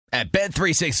At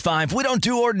Bet365, we don't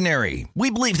do ordinary. We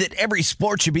believe that every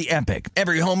sport should be epic.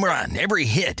 Every home run, every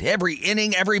hit, every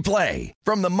inning, every play.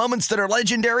 From the moments that are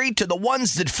legendary to the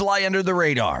ones that fly under the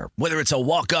radar. Whether it's a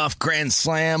walk-off grand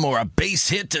slam or a base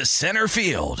hit to center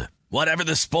field. Whatever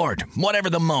the sport, whatever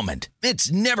the moment.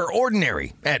 It's never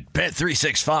ordinary at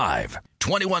Bet365.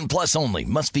 21 plus only.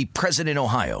 Must be present in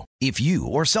Ohio. If you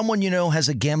or someone you know has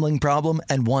a gambling problem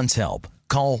and wants help,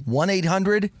 call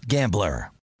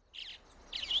 1-800-GAMBLER.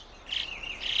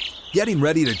 Getting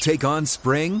ready to take on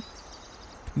spring?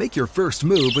 Make your first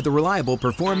move with the reliable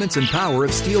performance and power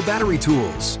of Steel battery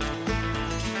tools.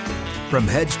 From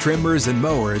hedge trimmers and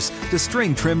mowers to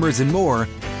string trimmers and more,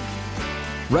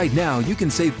 right now you can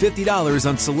save $50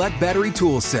 on select battery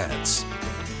tool sets.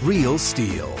 Real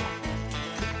Steel.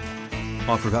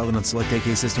 Offer valid on select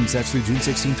AK system sets through June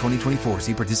 16, 2024.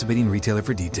 See participating retailer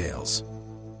for details.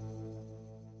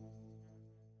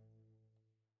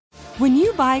 When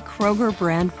you buy Kroger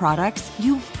brand products,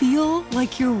 you feel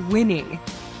like you're winning.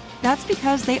 That's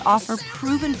because they offer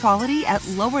proven quality at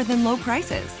lower than low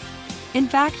prices. In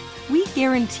fact, we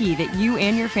guarantee that you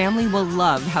and your family will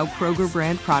love how Kroger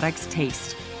brand products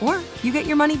taste, or you get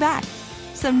your money back.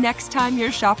 So next time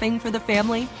you're shopping for the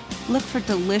family, look for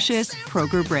delicious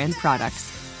Kroger brand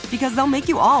products, because they'll make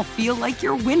you all feel like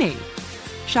you're winning.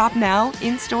 Shop now,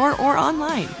 in-store, or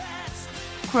online.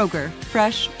 Kroger,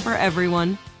 fresh for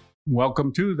everyone.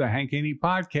 Welcome to the Hank Haney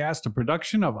Podcast, a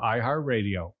production of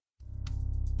iHeartRadio.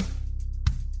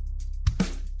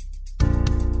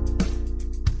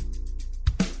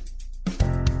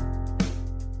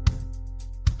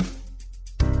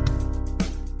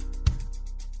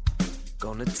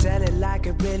 Gonna tell it like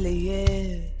it really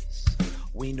is.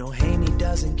 We know Haney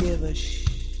doesn't give a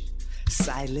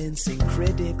Silencing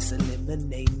critics,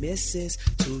 eliminate misses.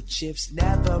 2 chips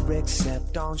never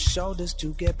accept on shoulders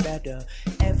to get better.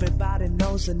 Everybody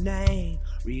knows the name,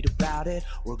 read about it.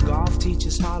 We're golf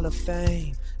teachers Hall of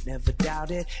Fame, never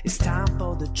doubt it. It's time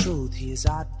for the truth, here's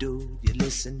our dude. You're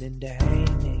listening to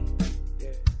Haney.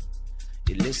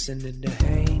 You're listening to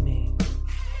Haney.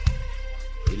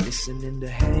 You're listening to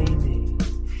Haney.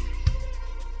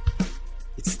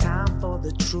 It's time for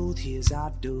the truth, here's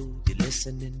our dude. You're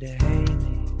listening to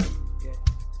Haney. Yeah.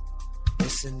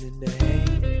 Listening to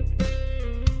Haney.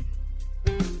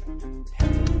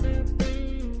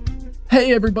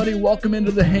 Hey everybody, welcome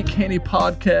into the Hank Haney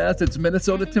Podcast. It's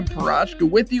Minnesota Tim Parashka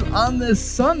with you on this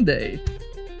Sunday,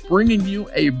 bringing you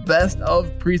a best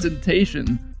of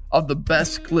presentation of the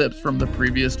best clips from the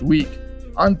previous week.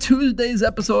 On Tuesday's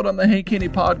episode on the Hank Haney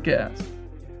Podcast,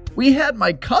 we had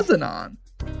my cousin on,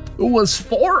 who was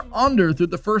 4 under through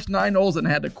the first 9 holes and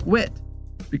had to quit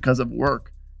because of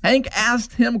work. Hank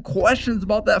asked him questions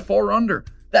about that 4 under,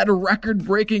 that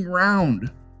record-breaking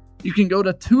round. You can go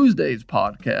to Tuesday's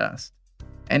podcast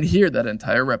and hear that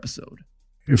entire episode.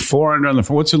 4 under on the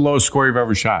phone. What's the lowest score you've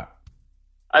ever shot?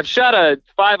 I've shot a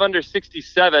 5 under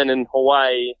 67 in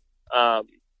Hawaii.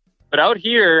 But out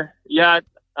here,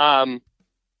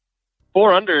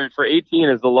 4 under for 18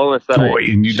 is the lowest that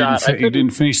and you shot. You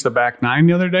didn't finish the back 9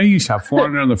 the other day? You shot 4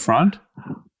 under on the front?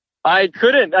 I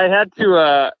couldn't. I had to,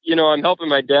 I'm helping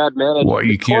my dad manage. Well,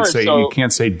 you can't course, say, you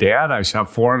can't say, Dad, I shot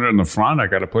 4 under on the front. I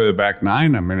got to play the back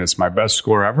 9. I mean, it's my best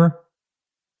score ever.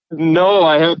 No,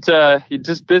 I had to,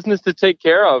 just business to take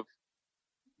care of.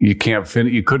 You can't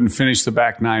finish. You couldn't finish the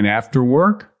back 9 after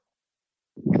work?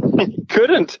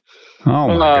 Couldn't. Oh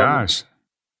my gosh.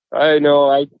 I know.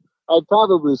 I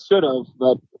probably should have,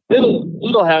 but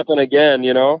it'll happen again,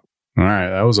 you know. All right,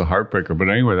 that was a heartbreaker, but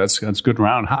anyway, that's a good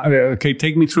round. Okay,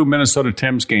 take me through Minnesota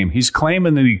Tim's game. He's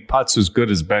claiming that he putts as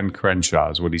good as Ben Crenshaw,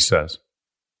 is what he says.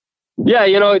 Yeah,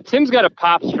 Tim's got a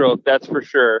pop stroke, that's for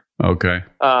sure. Okay.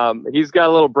 He's got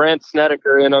a little Brandt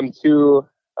Snedeker in him too.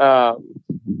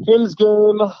 Tim's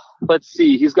game, let's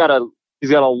see, he's got a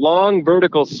long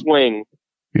vertical swing.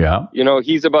 Yeah.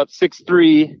 He's about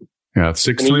 6'3". Yeah,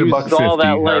 6'3", about 50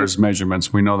 yards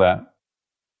measurements. We know that.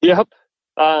 Yep.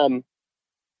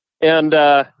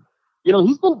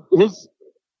 He's been, his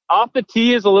off the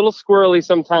tee is a little squirrely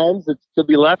sometimes. It could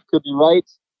be left, could be right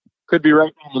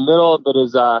in the middle. But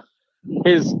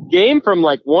his game from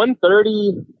like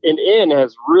 130 and in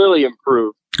has really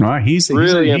improved.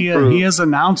 He has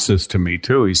announced this to me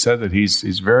too. He said that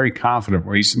he's very confident.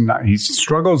 Where he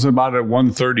struggles about at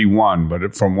 131,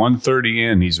 but from 130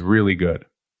 in, he's really good.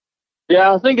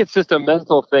 Yeah, I think it's just a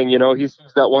mental thing. He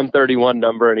sees that 131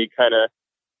 number and he kind of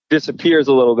disappears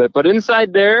a little bit. But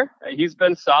inside there, he's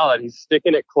been solid. He's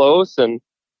sticking it close and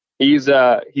he's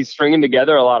stringing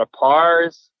together a lot of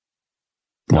pars.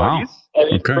 Wow.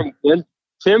 From when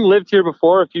Tim lived here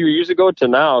before a few years ago to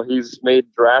now, he's made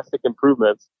drastic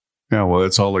improvements. Yeah, well,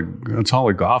 that's all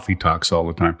the golf he talks all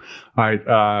the time. All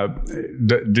right,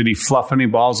 did he fluff any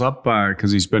balls up?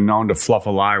 Because he's been known to fluff a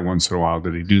lie once in a while.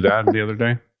 Did he do that the other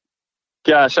day?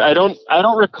 Gosh, I don't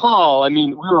recall. I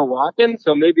mean, we were walking,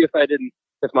 so maybe if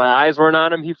my eyes weren't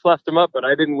on him, he fluffed them up, but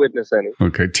I didn't witness any.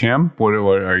 Okay, Tim, what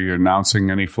are you announcing?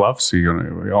 Any fluffs? Are you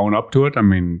going to own up to it? I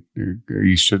mean,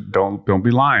 you should don't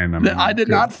be lying. I did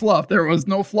not fluff. There was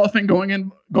no fluffing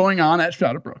going on at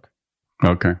Shadowbrook.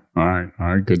 Okay. All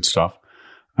right. Good stuff.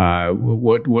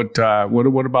 What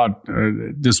about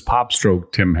this pop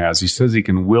stroke Tim has? He says he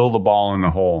can will the ball in the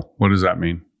hole. What does that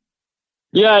mean?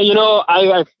 Yeah,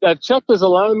 I've checked his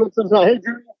alignment sometimes. Hey,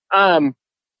 Drew,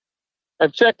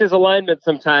 I've checked his alignment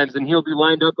sometimes, and he'll be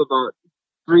lined up about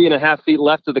 3.5 feet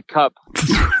left of the cup,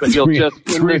 but he'll just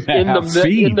in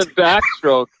the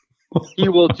backstroke, he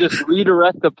will just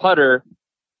redirect the putter.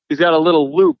 He's got a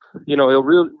little loop, he'll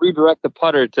redirect the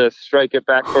putter to strike it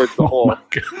back towards the hole.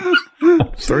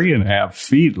 3.5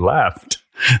 feet left.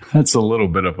 That's a little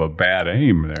bit of a bad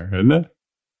aim there, isn't it?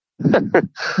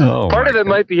 Part of it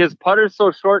might be his putter's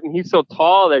so short and he's so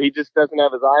tall that he just doesn't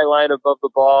have his eye line above the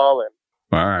ball.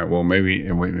 All right. Well, maybe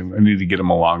I need to get him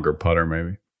a longer putter,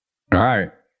 maybe. All right.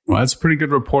 Well, that's a pretty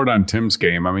good report on Tim's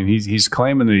game. I mean, he's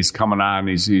claiming that he's coming on.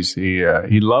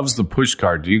 He loves the push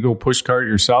card. Do you go push card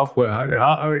yourself?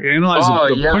 Analyze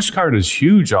the push card is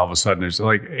huge. All of a sudden, there's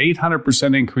like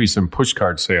 800% increase in push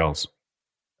card sales.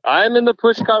 I'm in the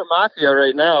push card mafia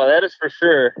right now. That is for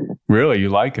sure. Really, you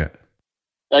like it?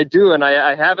 I do, and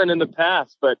I haven't in the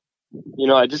past, but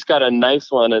I just got a nice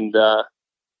one, and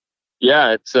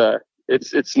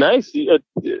it's nice.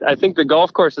 I think the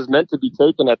golf course is meant to be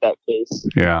taken at that pace.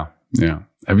 Yeah.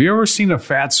 Have you ever seen a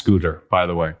fat scooter, by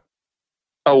the way?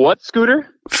 A what scooter?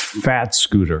 Fat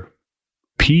scooter.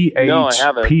 No, I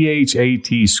haven't.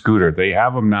 PHAT scooter. They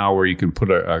have them now where you can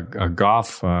put a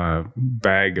golf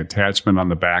bag attachment on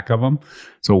the back of them.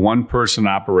 It's a one-person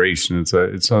operation. It's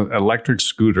an electric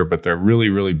scooter, but they're really,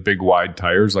 really big, wide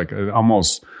tires, like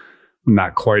almost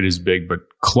not quite as big, but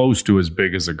close to as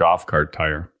big as a golf cart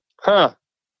tire. Huh.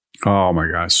 Oh my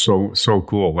gosh, so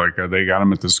cool! Like they got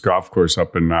them at this golf course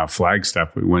up in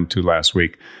Flagstaff we went to last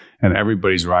week, and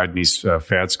everybody's riding these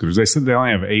fat scooters. They said they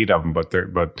only have 8 of them, but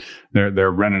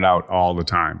they're rented out all the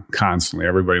time, constantly.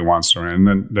 Everybody wants to rent,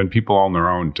 and then people own their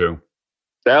own too.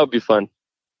 That would be fun.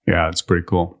 Yeah, it's pretty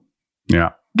cool.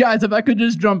 Yeah. Guys, if I could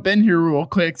just jump in here real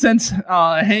quick, since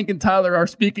Hank and Tyler are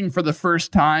speaking for the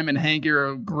first time, and Hank, you're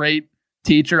a great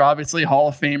teacher, obviously Hall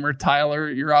of Famer.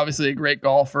 Tyler, you're obviously a great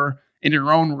golfer in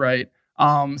your own right.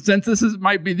 Since this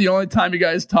might be the only time you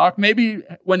guys talk, maybe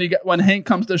when Hank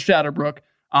comes to Shadowbrook,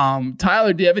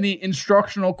 Tyler, do you have any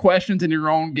instructional questions in your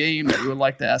own game that you would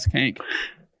like to ask Hank?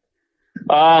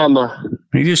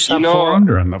 He just shot 4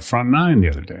 under on the front 9 the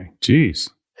other day. Jeez.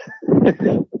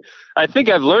 I think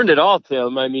I've learned it all,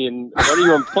 Tim. I mean, what are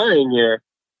you implying here?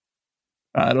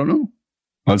 I don't know.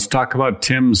 Let's talk about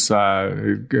Tim's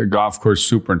golf course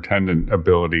superintendent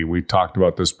ability. We talked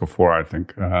about this before, I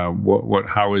think.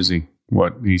 How is he?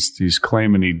 He's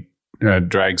claiming he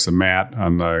drags the mat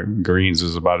on the greens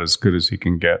is about as good as he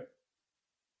can get.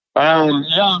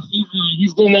 Yeah,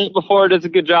 he's done that before. Does a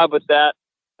good job with that.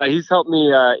 He's helped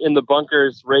me in the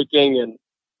bunkers, raking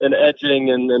and edging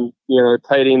and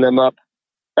tightening them up.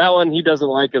 That one he doesn't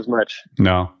like as much.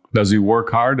 No. Does he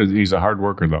work hard? He's a hard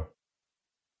worker, though.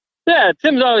 Yeah,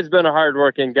 Tim's always been a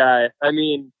hard-working guy. I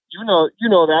mean, you know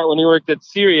that when he worked at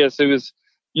Sirius,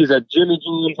 he's at Jimmy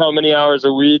John's how many hours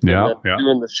a week, doing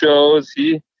the shows.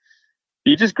 He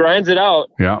just grinds it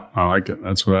out. Yeah, I like it. We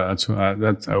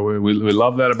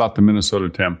love that about the Minnesota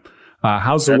Tim.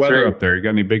 How's the weather up there? You got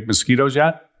any big mosquitoes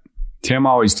yet? Tim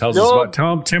always tells us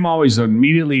about. Tim always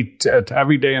immediately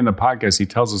every day in the podcast he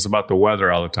tells us about the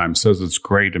weather all the time. Says it's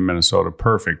great in Minnesota,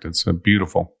 perfect. It's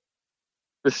beautiful.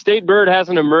 The state bird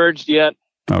hasn't emerged yet.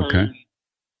 Okay.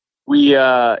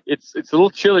 It's a little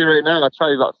chilly right now. It's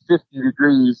probably about 50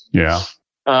 degrees. Yeah.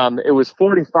 It was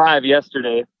 45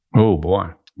 yesterday. Oh boy.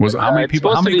 How many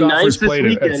golfers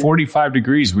played at 45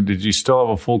 degrees? Did you still have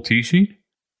a full tee sheet?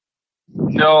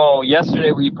 No,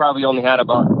 yesterday we probably only had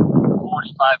about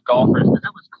 45 golfers because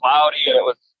it was cloudy and it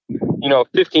was,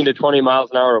 15 to 20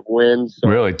 miles an hour of wind. So.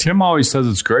 Really? Tim always says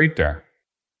it's great there.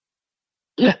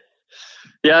 Yeah.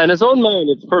 Yeah, in his own mind,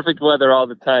 it's perfect weather all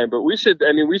the time. But we should do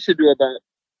about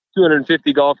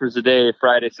 250 golfers a day,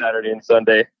 Friday, Saturday, and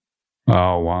Sunday.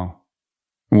 Oh wow!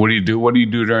 What do you do? What do you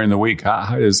do during the week?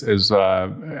 Are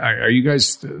you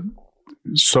guys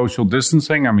social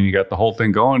distancing? I mean, you got the whole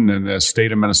thing going, and the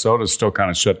state of Minnesota is still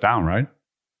kind of shut down, right?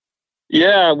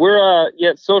 Yeah, we're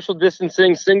social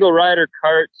distancing, single rider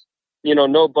carts.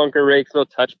 No bunker rakes, no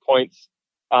touch points.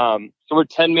 So we're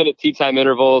 10-minute tee time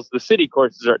intervals. The city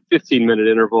courses are at 15-minute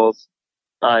intervals,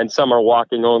 and some are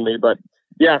walking only. But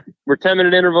yeah, we're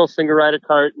 10-minute intervals, single rider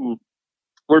cart, and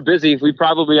we're busy. We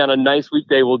probably on a nice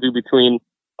weekday will do between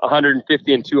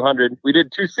 150 and 200. We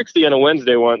did 260 on a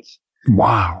Wednesday once.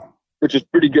 Wow. Which is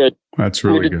pretty good. That's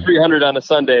really good. We did 300 on a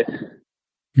Sunday.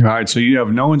 All right. So you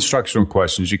have no instructional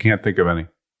questions. You can't think of any.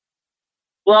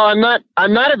 Well, I'm not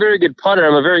a very good putter.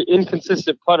 I'm a very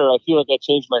inconsistent putter. I feel like I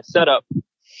changed my setup,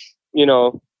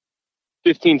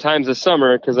 15 times a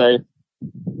summer because I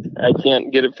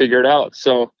can't get it figured out.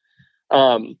 So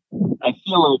I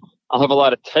feel like I have a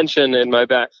lot of tension in my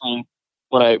backswing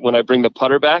when I bring the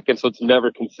putter back, and so it's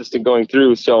never consistent going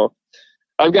through. So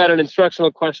I've got an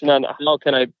instructional question on how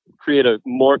can I create a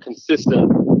more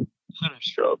consistent putter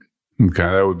stroke. Okay,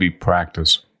 that would be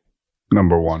practice.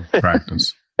 Number one,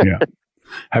 practice. Yeah.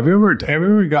 Have you ever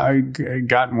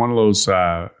gotten one of those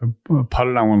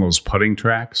putted on one of those putting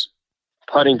tracks?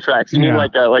 Putting tracks? You mean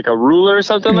like a ruler or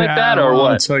something like that, or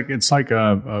what? It's like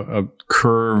a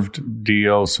curved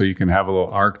deal, so you can have a little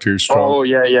arc to your stroke. Oh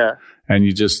yeah. And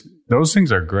those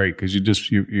things are great because you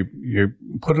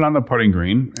put it on the putting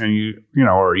green, and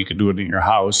or you could do it in your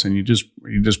house, and you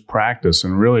just practice.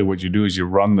 And really, what you do is you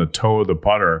run the toe of the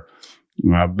putter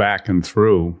back and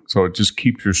through, so it just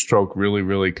keeps your stroke really,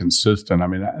 really consistent. I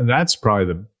mean, that's probably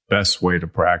the best way to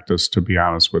practice, to be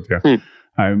honest with you.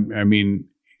 I mean,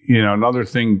 another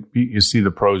thing you see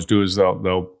the pros do is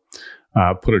they'll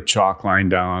put a chalk line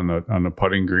down on the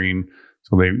putting green,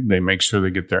 so they make sure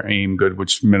they get their aim good,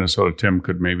 which Minnesota Tim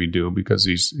could maybe do because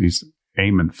he's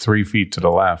aiming 3 feet to the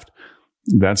left.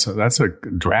 That's a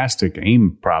drastic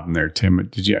aim problem there, Tim.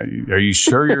 Are you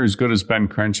sure you're as good as Ben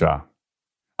Crenshaw?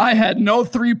 I had no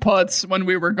 3 putts when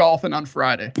we were golfing on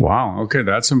Friday. Wow. Okay,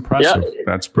 that's impressive. Yeah.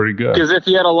 That's pretty good. Because if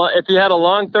he had a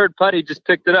long third putt, he just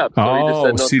picked it up. So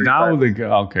he just said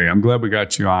okay. I'm glad we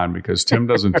got you on because Tim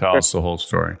doesn't tell us the whole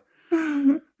story.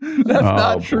 That's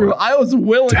not true. I was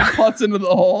willing putts into the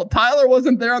hole. Tyler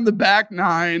wasn't there on the back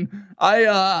 9.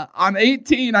 On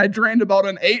 18, I drained about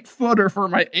an 8-footer for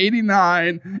my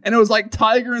 89, and it was like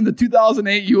Tiger in the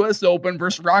 2008 U.S. Open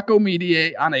versus Rocco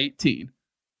Mediate on 18.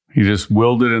 He just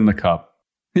willed it in the cup.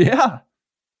 Yeah.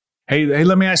 Hey,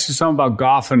 let me ask you something about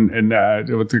golf and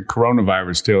with the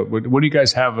coronavirus deal. What do you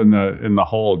guys have in the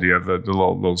hole? Do you have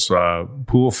those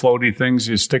pool floaty things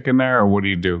you stick in there, or what do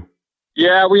you do?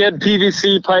 Yeah, we had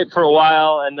PVC pipe for a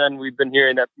while, and then we've been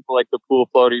hearing that people like the pool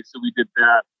floaty, so we did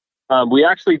that. We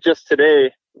actually just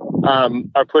today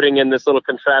are putting in this little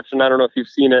contraption. I don't know if you've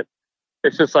seen it.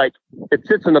 It's just like it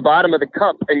sits in the bottom of the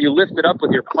cup, and you lift it up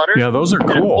with your putter. Yeah, those are cool.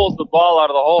 And it pulls the ball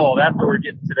out of the hole. That's what we're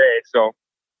getting today. So,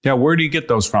 yeah, where do you get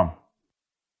those from?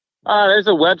 There's a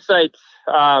website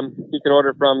you can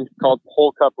order from called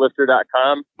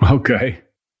holecuplifter.com. Okay.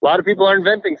 A lot of people are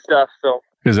inventing stuff. So,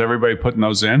 is everybody putting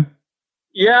those in?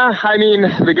 Yeah, I mean,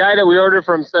 the guy that we ordered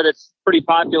from said it's pretty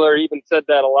popular. He even said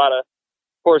that a lot of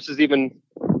courses, even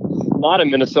not in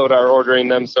Minnesota, are ordering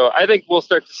them. So I think we'll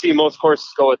start to see most courses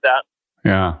go with that.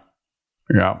 Yeah.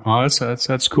 Oh,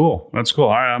 that's cool. That's cool.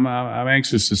 All right, I'm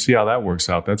anxious to see how that works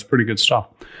out. That's pretty good stuff.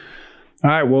 All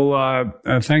right. Well,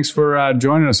 thanks for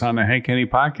joining us on the Hank Haney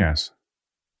podcast.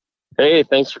 Hey,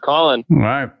 thanks for calling. All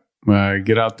right.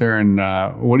 Get out there and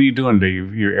what are you doing today?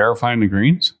 You're aerifying the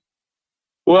greens?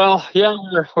 Well, yeah,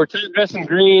 we're dressing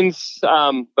greens, but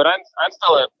I'm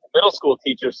still a middle school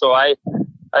teacher, so I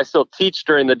still teach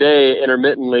during the day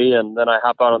intermittently, and then I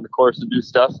hop out on the course and do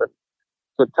stuff. And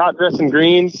so top dressing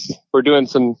greens, we're doing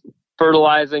some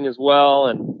fertilizing as well,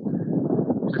 and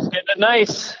just getting it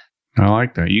nice. I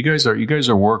like that. You guys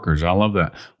are workers. I love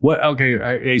that. What?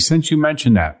 Okay, since you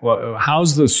mentioned that, well,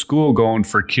 how's the school going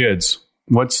for kids?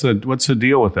 What's the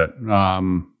deal with it? Are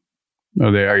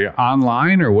you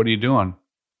online or what are you doing?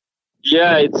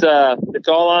 Yeah, it's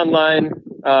all online.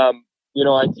 I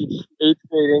teach 8th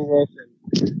grade English,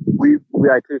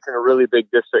 and I teach in a really big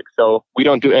district, so we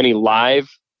don't do any live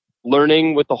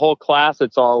learning with the whole class.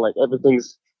 It's all like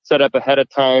everything's set up ahead of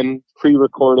time,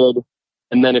 pre-recorded,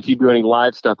 and then if you do any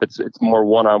live stuff, it's more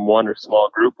one-on-one or small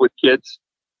group with kids,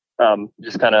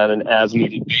 just kind of on an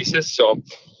as-needed basis. So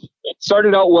it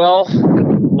started out well,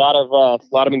 a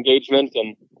lot of engagement,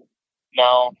 and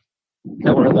now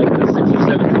that we're in like the 6th or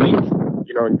 7th week,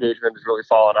 engagement has really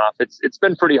fallen off. It's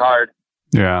been pretty hard.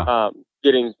 Yeah.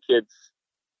 Getting kids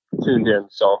tuned in.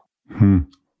 So. All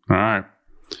right.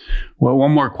 Well,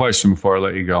 one more question before I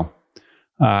let you go.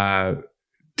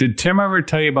 Did Tim ever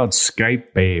tell you about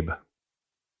Skype Babe?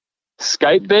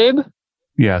 Skype Babe?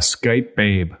 Yeah, Skype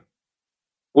Babe.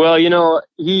 Well,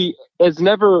 he has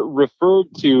never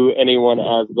referred to anyone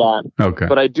as that. Okay.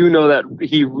 But I do know that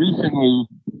he recently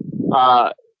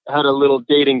had a little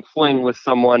dating fling with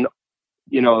someone,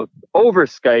 over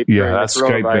Skype. Yeah, that's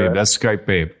Skype babe. That's Skype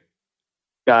babe.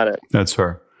 Got it. That's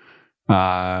her.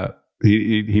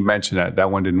 He mentioned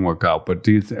that one didn't work out. But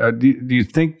do you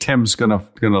think Tim's gonna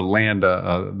land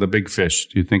the big fish?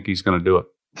 Do you think he's gonna do it?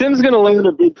 Tim's gonna land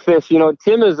a big fish.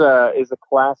 Tim is a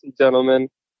classy gentleman.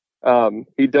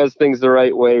 He does things the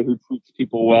right way. He treats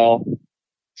people well.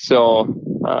 So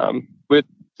with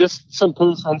just some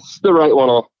patience, the right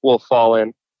one will fall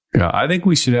in. Yeah, I think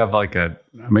we should have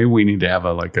maybe we need to have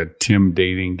a Tim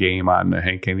dating game on the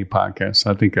Hank Haney podcast.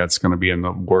 I think that's going to be in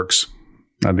the works.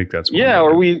 I think that's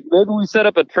or maybe we set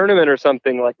up a tournament or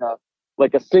something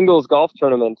like a singles golf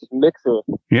tournament mixer.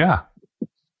 Yeah,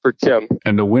 for Tim,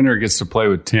 and the winner gets to play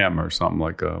with Tim or something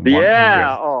like a.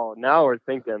 Yeah. Oh, now we're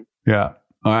thinking. Yeah.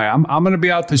 All right. I'm going to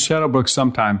be out to Shadowbrook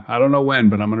sometime. I don't know when,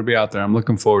 but I'm going to be out there. I'm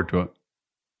looking forward to it.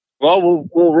 Well,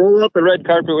 we'll roll out the red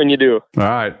carpet when you do. All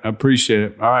right. I appreciate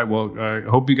it. All right. Well, I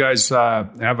hope you guys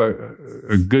have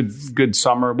a good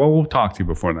summer. Well, we'll talk to you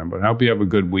before then, but I hope you have a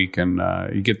good week and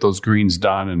you get those greens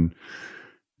done. And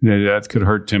that could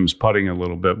hurt Tim's putting a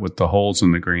little bit with the holes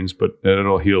in the greens, but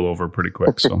it'll heal over pretty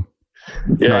quick. So,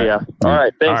 yeah. All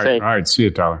right. Thanks, Hank. All right. See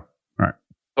you, Tyler. All right.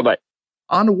 Bye-bye.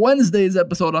 On Wednesday's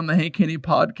episode on the Hank Haney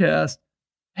podcast,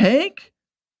 Hank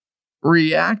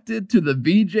reacted to the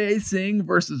Vijay Singh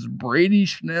versus Brady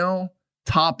Schnell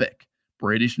topic.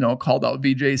 Brady Schnell called out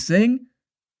Vijay Singh.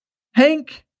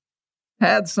 Hank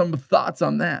had some thoughts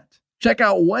on that. Check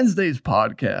out Wednesday's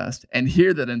podcast and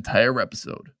hear that entire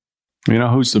episode. You know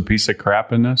who's the piece of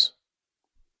crap in this?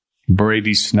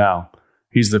 Brady Schnell.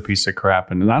 He's the piece of crap.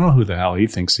 And I don't know who the hell he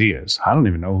thinks he is. I don't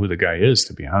even know who the guy is,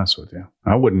 to be honest with you.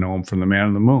 I wouldn't know him from the Man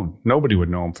on the Moon. Nobody would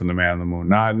know him from the Man on the Moon.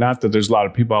 Not that there's a lot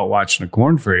of people out watching a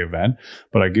Corn Ferry event,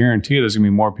 but I guarantee you there's going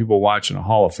to be more people watching a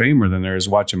Hall of Famer than there is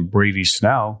watching Brady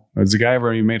Schnell. Has the guy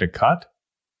ever even made a cut?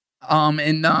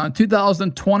 In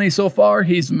 2020 so far,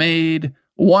 he's made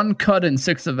one cut in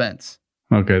 6 events.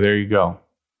 Okay, there you go.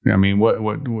 I mean,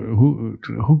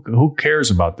 who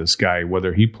cares about this guy,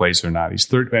 whether he plays or not? He's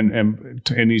 30, and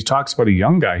he talks about a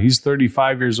young guy. He's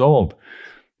 35 years old.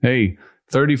 Hey,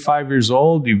 35 years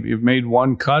old, you've made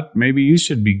one cut. Maybe you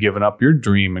should be giving up your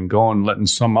dream and going letting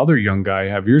some other young guy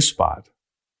have your spot.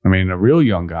 I mean, a real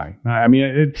young guy. I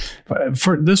mean,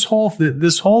 for this whole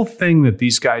thing that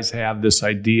these guys have, this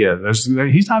idea,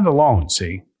 he's not alone.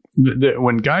 See,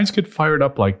 when guys get fired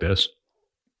up like this,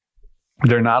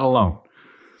 they're not alone.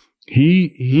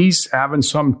 He's having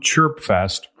some chirp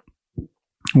fest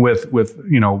with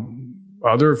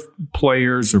other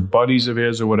players or buddies of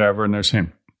his or whatever, and they're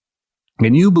saying,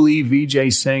 "Can you believe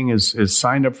Vijay Singh is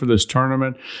signed up for this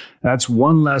tournament? That's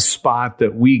one less spot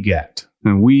that we get."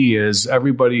 And we is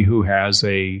everybody who has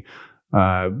a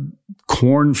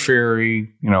Corn Ferry,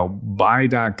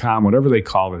 buy.com, whatever they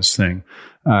call this thing,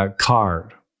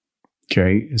 card.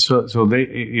 Okay, so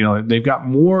they they've got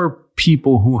more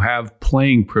people who have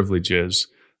playing privileges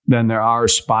than there are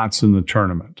spots in the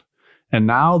tournament. And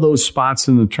now those spots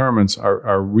in the tournaments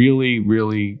are really,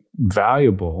 really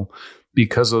valuable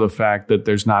because of the fact that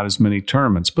there's not as many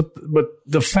tournaments. But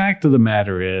the fact of the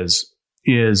matter is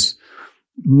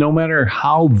no matter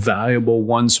how valuable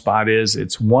one spot is,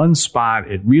 it's one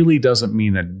spot. It really doesn't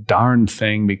mean a darn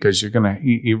thing because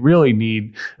you really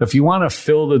need, if you want to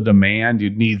fill the demand,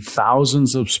 you'd need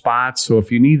thousands of spots. So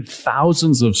if you need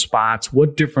thousands of spots,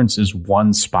 what difference is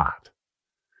one spot?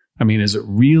 I mean, is it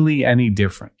really any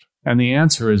different? And the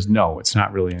answer is no, it's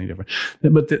not really any different.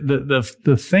 But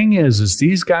the thing is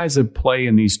these guys that play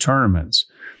in these tournaments,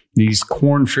 these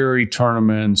Corn Ferry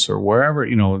tournaments or wherever,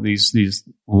 these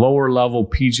lower level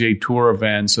PGA Tour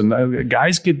events, and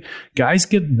guys get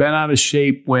bent out of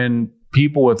shape when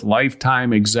people with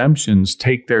lifetime exemptions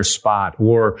take their spot.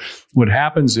 Or what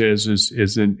happens is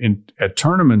at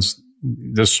tournaments,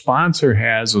 the sponsor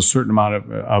has a certain amount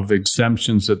of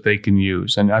exemptions that they can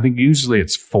use, and I think usually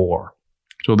it's 4.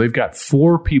 So they've got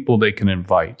 4 people they can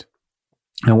invite,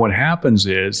 and what happens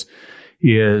is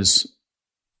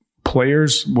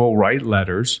players will write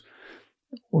letters.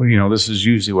 This is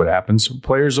usually what happens.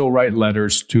 Players will write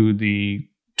letters to the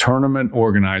tournament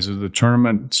organizer, the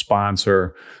tournament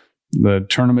sponsor, the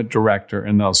tournament director,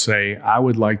 and they'll say, "I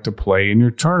would like to play in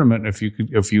your tournament if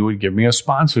you would give me a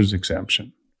sponsor's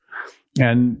exemption."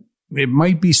 And it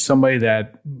might be somebody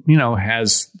that,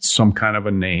 has some kind of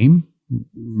a name,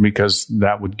 because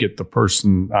that would get the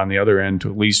person on the other end to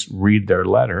at least read their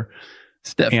letter.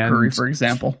 Steph Curry, for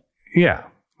example. Yeah.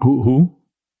 Who?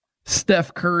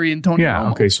 Steph Curry and Tony Romo.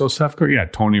 Yeah, okay, so Steph Curry,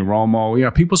 Tony Romo.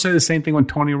 Yeah, people say the same thing when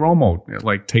Tony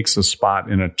Romo takes a spot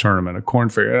in a tournament, a Corn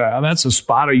Ferry. That's a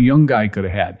spot a young guy could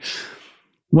have had.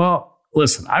 Well,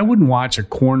 listen, I wouldn't watch a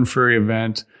Korn Ferry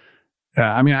event.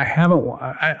 I mean, I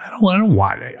don't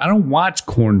watch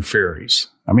Korn Ferries.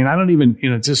 I mean, I don't even,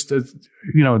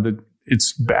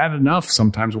 it's bad enough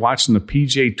sometimes watching the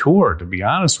PGA Tour, to be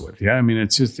honest with you. I mean,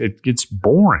 it gets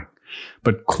boring.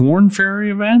 But Korn Ferry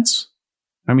events,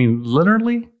 I mean,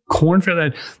 literally, Korn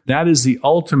Ferry, that is the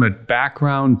ultimate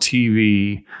background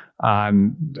TV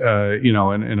on,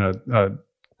 in a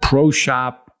pro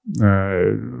shop,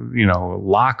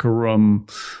 locker room,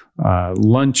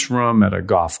 lunchroom at a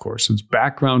golf course. It's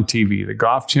background TV. The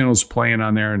Golf Channel's playing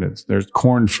on there, and there's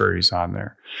Korn Ferries on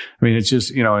there. I mean, it's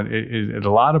just, at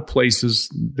a lot of places,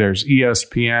 there's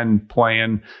ESPN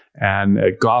playing, and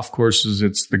at golf courses,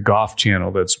 it's the Golf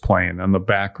Channel that's playing on the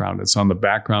background. It's on the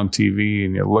background TV,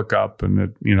 and you look up,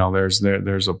 and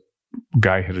there's a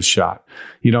guy hit a shot.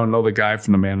 You don't know the guy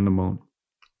from the Man in the Moon.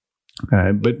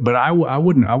 But I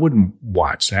wouldn't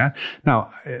watch that.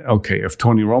 Now, okay, if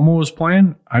Tony Romo was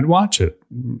playing, I'd watch it.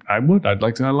 I would. I'd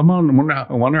like to. I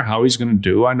wonder how he's going to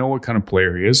do. I know what kind of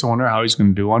player he is. I wonder how he's going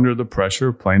to do under the pressure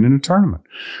of playing in a tournament.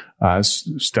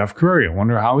 Steph Curry, I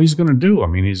wonder how he's going to do. I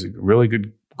mean, he's a really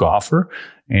good golfer,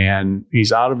 and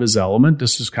he's out of his element.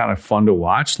 This is kind of fun to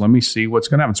watch. Let me see what's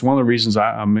going to happen. It's one of the reasons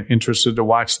I'm interested to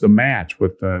watch the match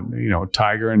with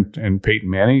Tiger and Peyton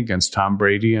Manning against Tom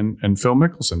Brady and Phil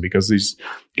Mickelson, because these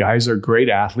guys are great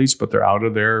athletes, but they're out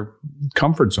of their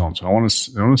comfort zone. So I want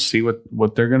to see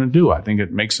what they're going to do. I think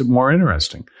it makes it more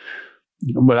interesting.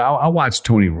 But I'll watch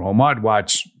Tony Romo. I'd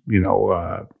watch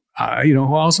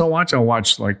who else I'll watch? I'll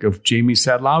watch like of Jamie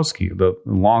Sadlowski, the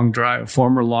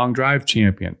former long drive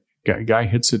champion. Guy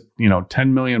hits it,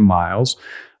 10 million miles.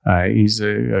 He's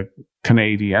a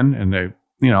Canadian, and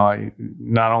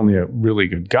not only a really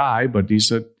good guy, but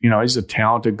he's a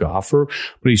talented golfer.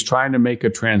 But he's trying to make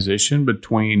a transition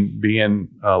between being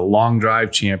a long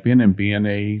drive champion and being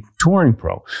a touring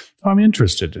pro. So I'm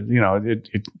interested.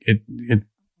 It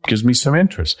gives me some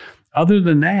interest. Other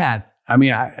than that, I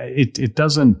mean, it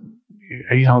doesn't.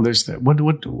 There's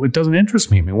what doesn't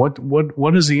interest me. I mean,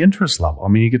 what is the interest level? I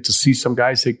mean, you get to see some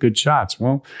guys hit good shots.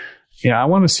 Well, I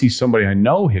want to see somebody I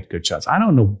know hit good shots. I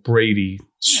don't know Brady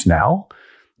Schnell.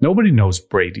 Nobody knows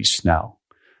Brady Schnell.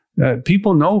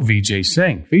 People know Vijay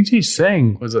Singh. Vijay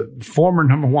Singh was a former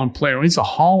number one player. He's a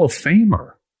Hall of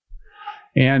Famer.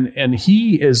 And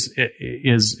he is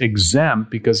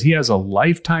exempt because he has a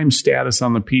lifetime status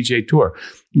on the PGA Tour.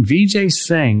 Vijay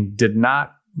Singh did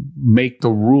not make the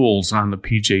rules on the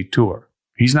PGA Tour.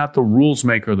 He's not the rules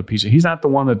maker of the PGA. He's not the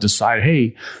one that decided,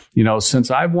 hey,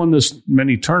 since I've won this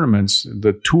many tournaments,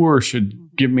 the tour should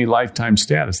give me lifetime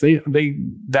status.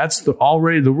 That's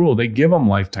already the rule. They give him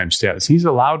lifetime status. He's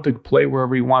allowed to play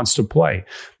wherever he wants to play.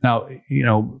 Now,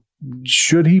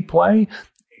 should he play?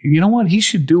 You know what? He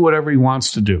should do whatever he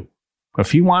wants to do.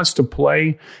 If he wants to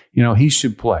play, he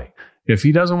should play. If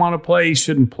he doesn't want to play, he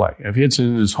shouldn't play. If it's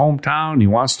in his hometown, he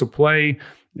wants to play.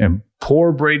 And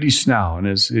poor Brady Schnell and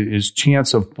his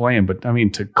chance of playing. But I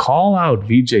mean, to call out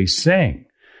Vijay Singh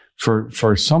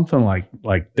for something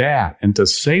like that, and to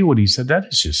say what he said, that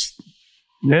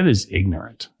is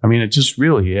ignorant. I mean, it just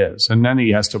really is. And then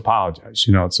he has to apologize.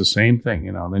 It's the same thing.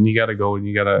 Then you got to go and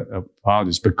you got to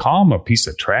apologize. But call him a piece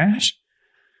of trash,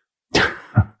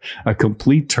 a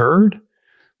complete turd,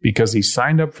 because he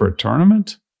signed up for a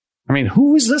tournament. I mean,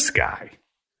 who is this guy?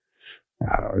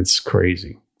 I don't know. It's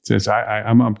crazy.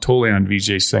 I'm totally on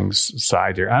Vijay Singh's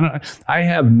side here. I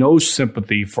have no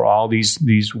sympathy for all these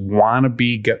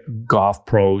wannabe golf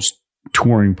pros,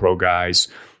 touring pro guys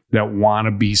that want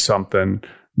to be something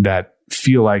that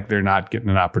feel like they're not getting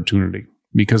an opportunity.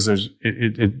 Because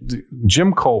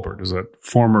Jim Colbert is a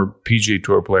former PGA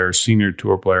Tour player, senior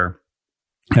tour player.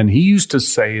 And he used to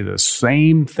say the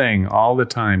same thing all the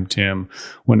time, Tim,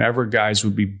 whenever guys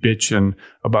would be bitching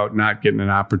about not getting an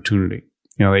opportunity.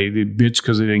 They bitch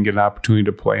because they didn't get an opportunity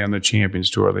to play on the Champions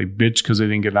Tour. They bitch because they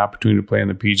didn't get an opportunity to play on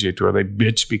the PGA Tour. They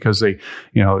bitch because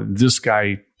this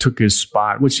guy took his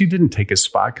spot, which he didn't take his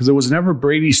spot because it was never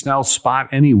Brady Snell's spot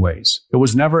anyways. It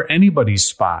was never anybody's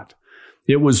spot.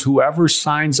 It was whoever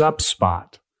signs up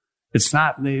spot. It's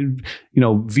not,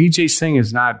 Vijay Singh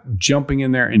is not jumping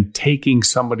in there and taking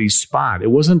somebody's spot. It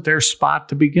wasn't their spot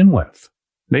to begin with.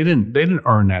 They didn't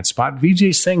earn that spot.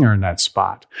 Vijay Singh earned that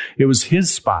spot. It was his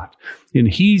spot. And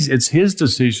it's his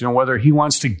decision whether he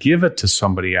wants to give it to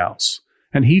somebody else.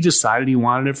 And he decided he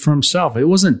wanted it for himself.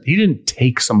 He didn't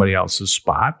take somebody else's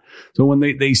spot. So when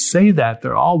they say that,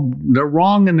 they're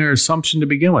wrong in their assumption to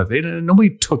begin with.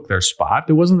 Nobody took their spot.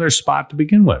 It wasn't their spot to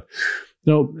begin with.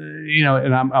 So,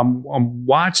 and I'm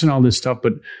watching all this stuff,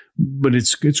 but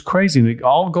it's crazy. And it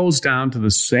all goes down to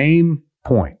the same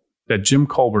point. that Jim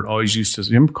Colbert always used to.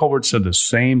 Jim Colbert said the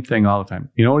same thing all the time.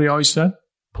 You know what he always said?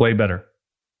 Play better.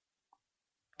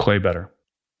 Play better.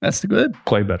 That's good.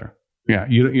 Play better. Yeah.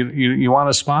 You want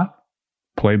a spot?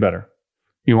 Play better.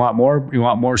 You want more? You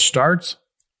want more starts?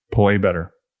 Play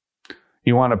better.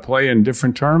 You want to play in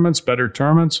different tournaments, better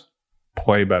tournaments?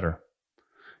 Play better.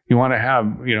 You want to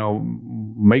have,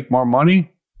 make more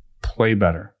money? Play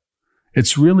better.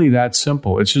 It's really that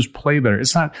simple. It's just play better.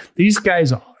 It's not, these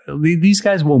guys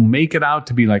will make it out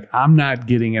to be like, I'm not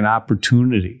getting an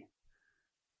opportunity.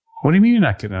 What do you mean you're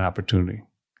not getting an opportunity?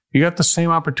 You got the same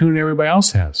opportunity everybody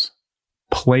else has.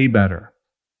 Play better.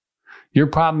 Your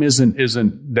problem isn't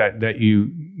that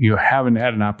you haven't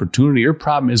had an opportunity. Your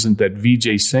problem isn't that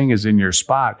Vijay Singh is in your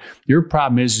spot. Your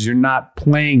problem is you're not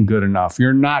playing good enough.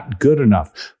 You're not good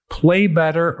enough. Play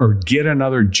better or get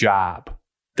another job.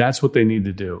 That's what they need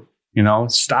to do.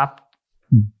 Stop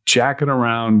jacking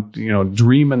around,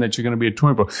 dreaming that you're going to be a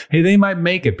tournament pro. Hey, they might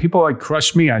make it. People like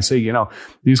crush me. I say,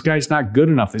 these guys not good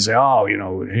enough. They say,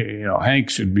 Hank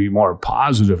should be more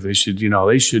positive. They should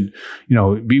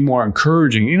be more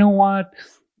encouraging. You know what?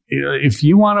 If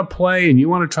you want to play and you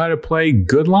want to try to play,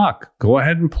 good luck. Go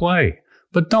ahead and play.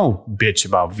 But don't bitch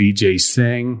about Vijay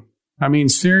Singh. I mean,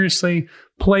 seriously,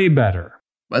 play better.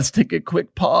 Let's take a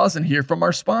quick pause and hear from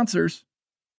our sponsors.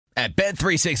 At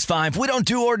Bet365, we don't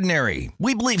do ordinary.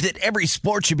 We believe that every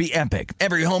sport should be epic.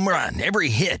 Every home run, every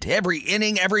hit, every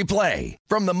inning, every play.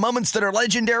 From the moments that are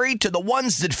legendary to the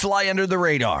ones that fly under the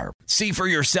radar. See for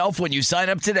yourself when you sign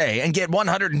up today and get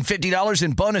 $150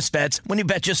 in bonus bets when you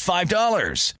bet just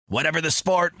 $5. Whatever the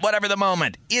sport, whatever the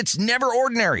moment, it's never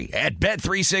ordinary at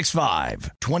Bet365.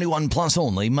 21 plus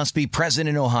only. Must be present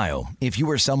in Ohio. If you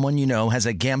or someone you know has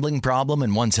a gambling problem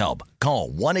and wants help, call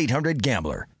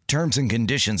 1-800-GAMBLER. Terms and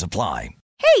conditions apply.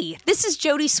 Hey, this is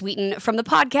Jody Sweeten from the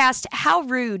podcast How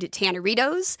Rude,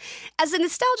 Tanneritos. As a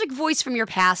nostalgic voice from your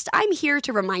past, I'm here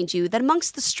to remind you that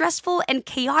amongst the stressful and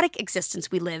chaotic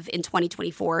existence we live in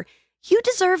 2024, you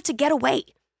deserve to get away.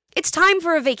 It's time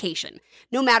for a vacation,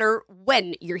 no matter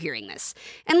when you're hearing this.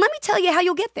 And let me tell you how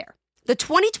you'll get there. The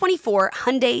 2024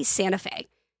 Hyundai Santa Fe.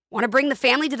 Want to bring the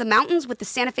family to the mountains with the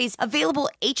Santa Fe's available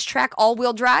H-Track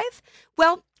all-wheel drive?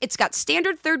 Well, it's got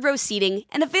standard third-row seating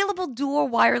and available dual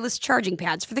wireless charging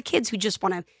pads for the kids who just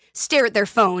want to stare at their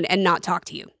phone and not talk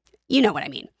to you. You know what I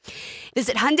mean.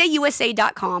 Visit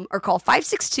HyundaiUSA.com or call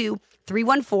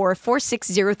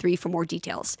 562-314-4603 for more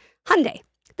details. Hyundai,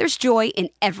 there's joy in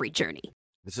every journey.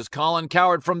 This is Colin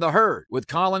Cowherd from The Herd with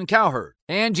Colin Cowherd.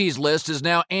 Angie's List is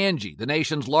now Angie, the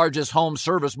nation's largest home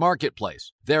service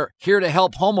marketplace. They're here to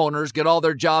help homeowners get all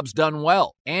their jobs done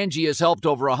well. Angie has helped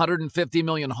over 150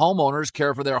 million homeowners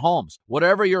care for their homes.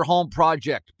 Whatever your home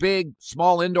project, big,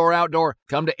 small, indoor, outdoor,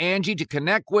 come to Angie to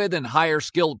connect with and hire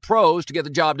skilled pros to get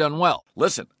the job done well.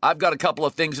 Listen, I've got a couple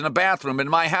of things in a bathroom in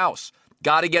my house.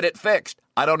 Got to get it fixed.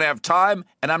 I don't have time,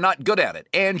 and I'm not good at it.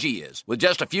 Angie is. With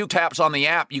just a few taps on the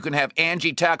app, you can have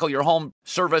Angie tackle your home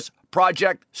service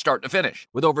project start to finish.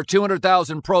 With over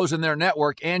 200,000 pros in their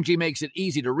network, Angie makes it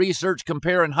easy to research,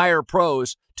 compare, and hire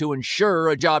pros to ensure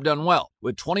a job done well.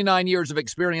 With 29 years of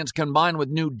experience combined with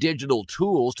new digital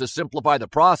tools to simplify the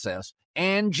process,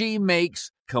 Angie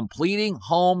makes completing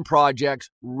home projects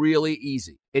really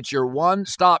easy. It's your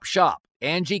one-stop shop.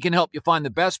 Angie can help you find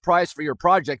the best price for your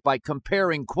project by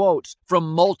comparing quotes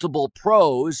from multiple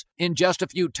pros in just a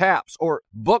few taps, or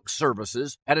book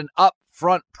services at an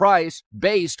upfront price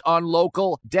based on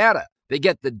local data. They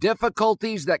get the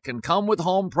difficulties that can come with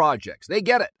home projects. They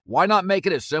get it. Why not make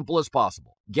it as simple as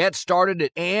possible? Get started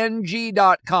at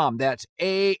Angie.com. That's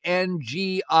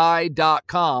ANGI.com,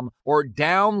 or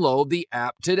download the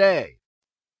app today.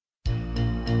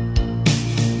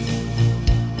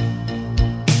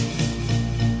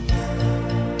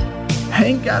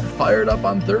 Hank got fired up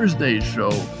on Thursday's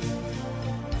show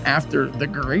after the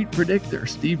great predictor,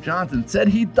 Steve Johnson, said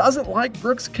he doesn't like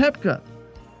Brooks Koepka.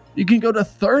 You can go to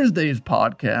Thursday's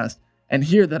podcast and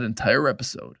hear that entire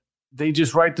episode. They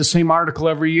just write the same article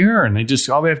every year, and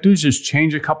all they have to do is just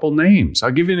change a couple names.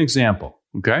 I'll give you an example,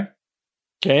 okay?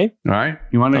 Okay. All right.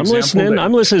 You want an I'm example? Listening.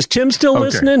 I'm listening. Is Tim still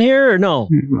listening here or no?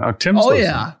 Tim's listening.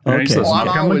 Yeah. Okay. Well,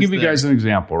 I'm going to give you guys an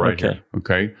example here,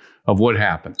 okay, of what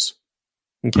happens.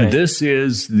 Okay. This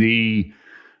is the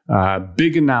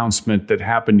big announcement that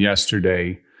happened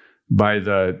yesterday by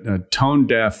the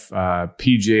tone-deaf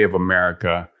PGA of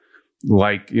America.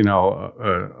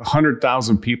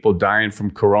 100,000 people dying from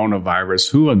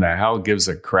coronavirus. Who in the hell gives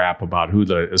a crap about who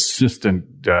the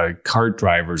assistant cart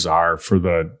drivers are for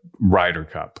the Ryder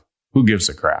Cup? Who gives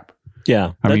a crap?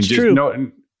 Yeah, that's true.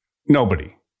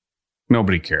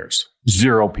 Nobody cares.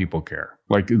 Zero people care.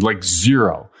 Like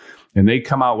zero. and they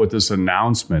come out with this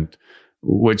announcement,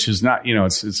 which is not,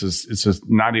 it's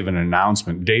not even an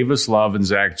announcement. Davis Love and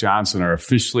Zach Johnson are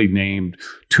officially named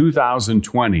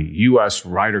 2020 U.S.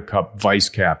 Ryder Cup vice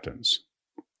captains.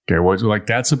 Okay, like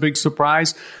that's a big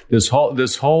surprise. This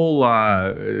whole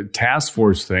task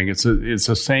force thing. It's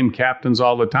the same captains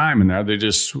all the time, and they're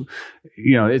just,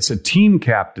 it's a team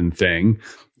captain thing,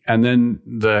 and then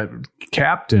the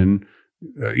captain,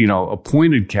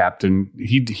 appointed captain,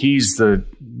 he's the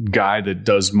guy that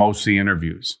does most of the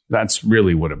interviews. That's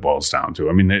really what it boils down to.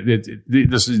 I mean,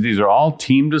 these are all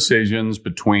team decisions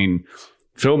between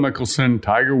Phil Mickelson,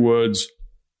 Tiger Woods,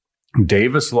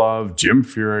 Davis Love, Jim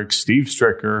Furyk, Steve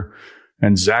Stricker,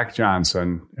 and Zach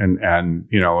Johnson. And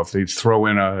if they throw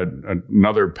in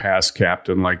another past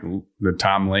captain like the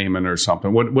Tom Lehman or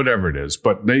something, whatever it is,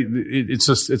 but it's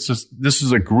just this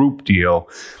is a group deal.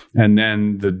 And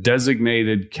then the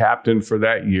designated captain for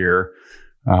that year,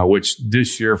 which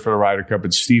this year for the Ryder Cup,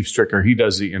 it's Steve Stricker. He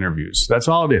does the interviews. That's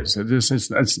all it is.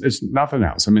 It's nothing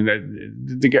else. I mean,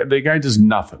 the guy does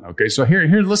nothing. Okay, so here,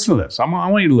 listen to this. I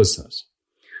want you to listen to this.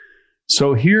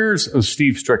 So here's a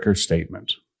Steve Stricker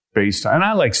statement based on, and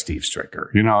I like Steve Stricker.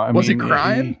 Was he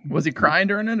crying? Was he crying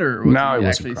during it, or was he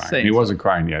wasn't crying? He wasn't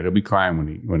crying yet. He'll be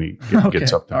crying when he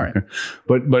gets up there. All right.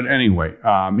 But anyway,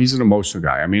 he's an emotional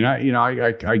guy. I mean,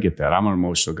 I get that. I'm an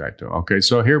emotional guy too. Okay,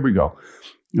 so here we go.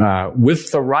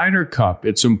 With the Ryder Cup,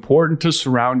 it's important to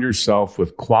surround yourself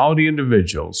with quality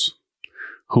individuals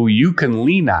who you can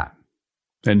lean on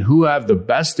and who have the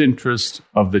best interest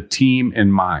of the team in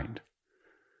mind.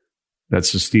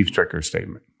 That's the Steve Stricker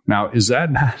statement. Now, is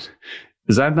that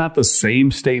not the same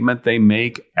statement they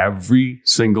make every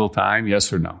single time?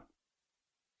 Yes or no?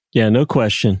 Yeah, no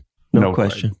question. No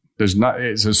question. There's not.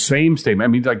 It's the same statement. I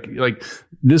mean, like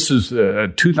this is a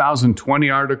 2020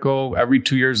 article. Every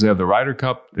 2 years they have the Ryder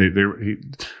Cup.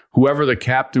 Whoever the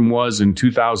captain was in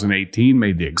 2018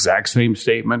 made the exact same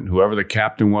statement. Whoever the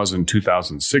captain was in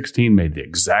 2016 made the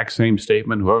exact same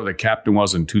statement. Whoever the captain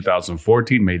was in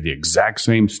 2014 made the exact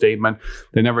same statement.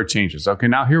 They never changes. Okay,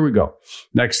 now here we go.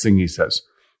 Next thing he says,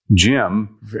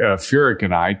 Jim Furyk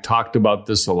and I talked about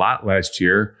this a lot last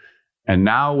year, and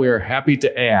now we're happy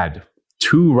to add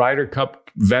 2 Ryder Cup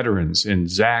veterans in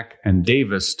Zach and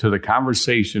Davis to the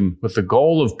conversation with the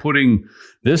goal of putting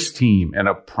this team in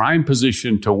a prime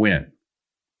position to win.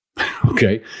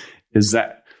 Okay. Is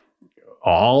that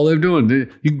all they're doing?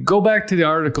 You can go back to the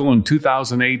article in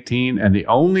 2018 and the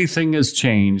only thing has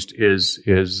changed is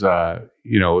the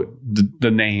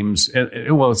names.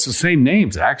 Well, it's the same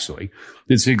names, actually.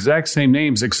 It's the exact same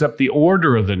names, except the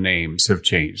order of the names have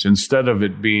changed. Instead of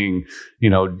it being,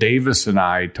 Davis and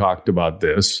I talked about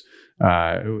this,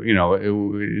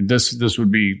 this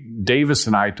would be Davis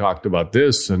and I talked about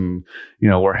this, and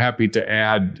we're happy to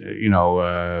add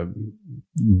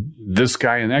this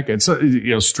guy and that guy. It's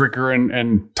Stricker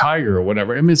and Tiger or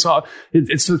whatever. I mean, it's the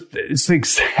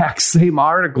exact same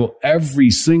article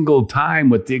every single time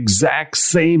with the exact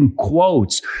same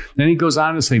quotes. Then he goes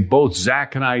on to say, both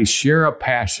Zach and I share a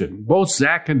passion. Both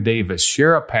Zach and Davis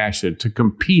share a passion to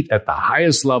compete at the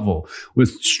highest level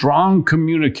with strong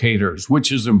communicators,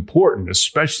 which is important,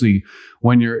 especially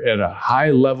when you're at a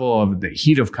high level of the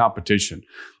heat of competition.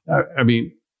 I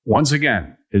mean, once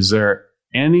again, is there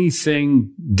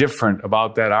anything different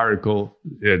about that article?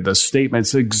 The statement,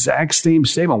 it's the exact same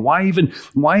statement. Why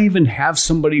even have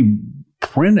somebody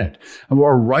print it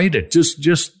or write it? Just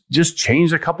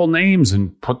change a couple names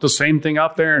and put the same thing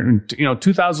up there. And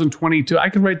 2022, I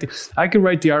could write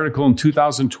the article in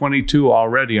 2022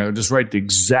 already. I would just write the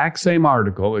exact same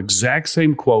article, exact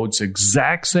same quotes,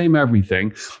 exact same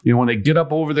everything. When they get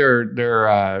up over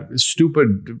their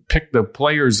stupid pick the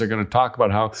players, they're going to talk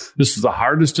about how this is the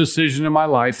hardest decision in my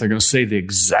life. They're going to say the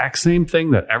exact same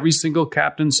thing that every single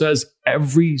captain says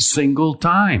every single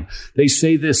time. They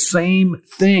say the same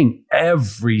thing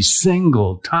every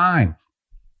single time.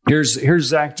 Here's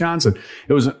Zach Johnson.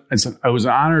 It was an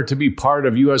honor to be part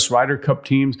of U.S. Ryder Cup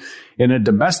teams in a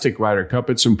domestic Ryder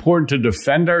Cup. It's important to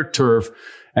defend our turf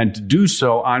and to do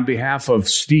so on behalf of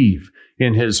Steve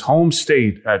in his home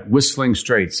state at Whistling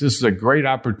Straits. This is a great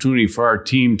opportunity for our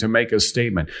team to make a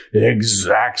statement. The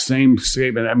exact same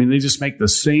statement. I mean, they just make the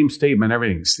same statement.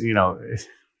 Everything's,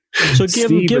 So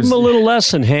give him a little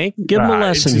lesson, Hank. Give him a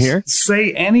lesson here.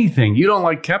 Say anything. You don't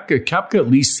like Koepka. Koepka at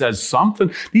least says something.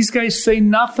 These guys say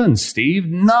nothing, Steve.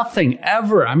 Nothing,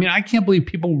 ever. I mean, I can't believe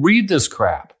people read this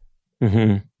crap.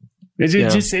 Mm-hmm.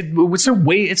 It's a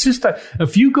way. It's just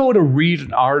if you go to read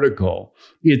an article,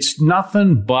 it's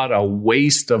nothing but a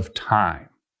waste of time.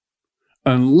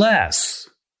 Unless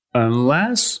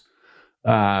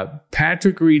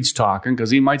Patrick Reed's talking,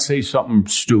 because he might say something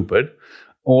stupid.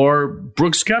 or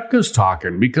Brooks Koepka's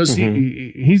talking because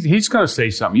he's going to say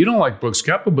something. You don't like Brooks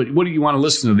Koepka, but what do you want to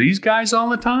listen to these guys all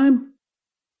the time?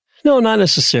 No, not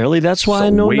necessarily. That's why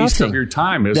I know nothing. Waste of your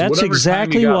time. That's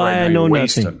exactly why I know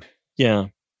nothing. Yeah.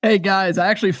 Hey guys, I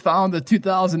actually found the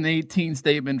 2018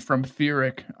 statement from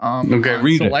Furyk. Okay,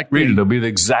 read it. It'll be the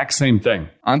exact same thing.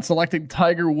 On selecting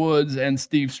Tiger Woods and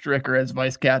Steve Stricker as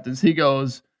vice captains, he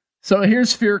goes, so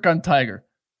here's Furyk on Tiger.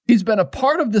 He's been a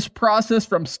part of this process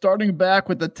from starting back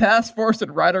with the task force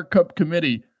and Ryder Cup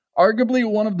committee. Arguably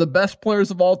one of the best players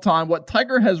of all time. What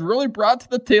Tiger has really brought to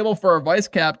the table for our vice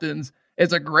captains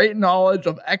is a great knowledge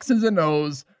of X's and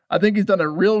O's. I think he's done a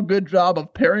real good job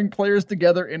of pairing players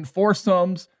together in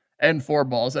foursomes and four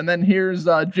balls. And then here's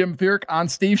Jim Furyk on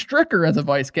Steve Stricker as a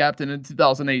vice captain in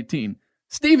 2018.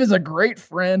 Steve is a great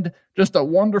friend, just a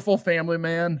wonderful family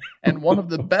man, and one of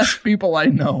the best people I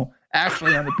know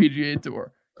actually on the PGA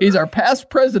Tour. He's our past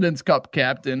President's Cup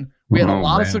captain. We had a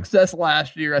lot of success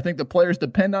last year. I think the players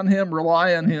depend on him,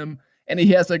 rely on him, and he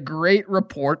has a great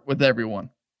rapport with everyone.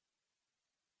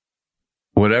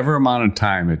 Whatever amount of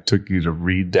time it took you to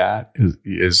read that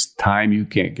is time you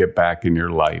can't get back in your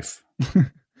life.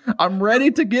 I'm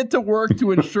ready to get to work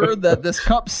to ensure that this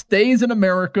cup stays in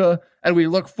America, and we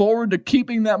look forward to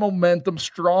keeping that momentum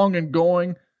strong and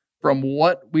going from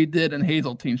what we did in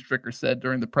Hazeltine, Stricker said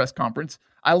during the press conference.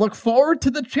 I look forward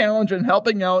to the challenge and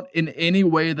helping out in any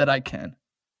way that I can.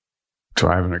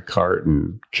 Driving a cart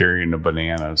and carrying the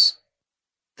bananas.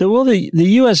 Well, the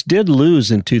U.S. did lose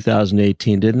in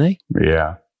 2018, didn't they?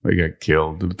 Yeah, they got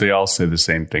killed. They all say the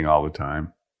same thing all the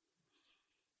time.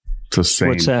 It's the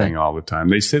same thing all the time.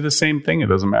 They say the same thing. It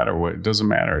doesn't matter what. It doesn't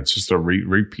matter. It's just a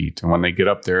repeat. And when they get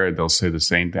up there, they'll say the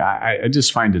same thing. I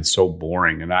just find it so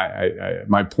boring. And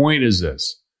my point is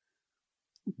this: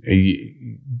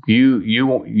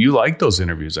 you like those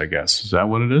interviews, I guess. Is that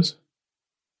what it is?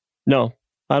 No,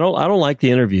 I don't like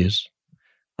the interviews.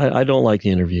 I don't like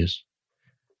the interviews.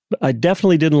 I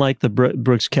definitely didn't like the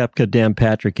Brooks Koepka Dan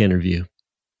Patrick interview,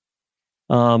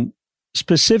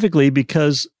 specifically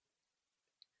because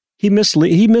he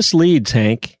misleads,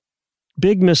 Hank.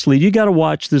 Big mislead. You got to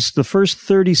watch the first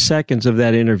 30 seconds of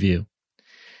that interview.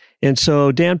 And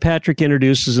so Dan Patrick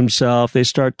introduces himself. They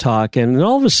start talking, and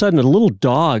all of a sudden, a little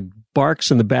dog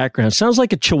barks in the background. Sounds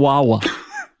like a Chihuahua.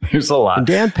 There's a lot. And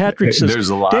Dan Patrick says, there's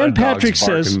a lot Dan of Patrick dogs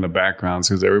barking says, in the backgrounds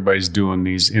because everybody's doing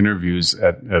these interviews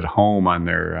at home on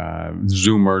their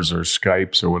Zoomers or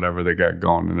Skypes or whatever they got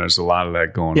going, and there's a lot of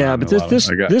that going on. Yeah, but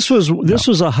this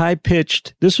was a high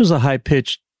pitched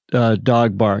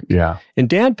dog bark. Yeah, and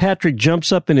Dan Patrick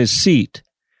jumps up in his seat.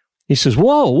 He says,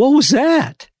 "Whoa, what was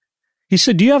that?" He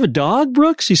said, "Do you have a dog,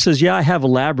 Brooks?" He says, "Yeah, I have a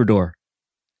Labrador."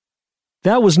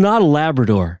 That was not a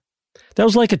Labrador. That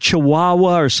was like a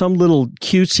Chihuahua or some little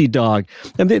cutesy dog.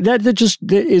 And that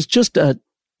is just a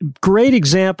great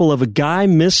example of a guy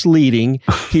misleading.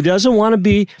 He doesn't want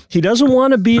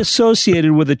to be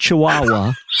associated with a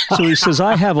Chihuahua. So he says,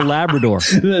 "I have a Labrador."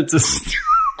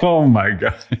 Oh my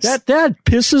gosh. That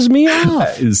pisses me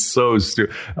off. That is so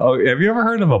stupid. Oh, have you ever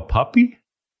heard of a puppy?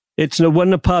 It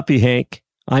wasn't a puppy, Hank.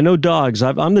 I know dogs.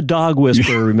 I'm the dog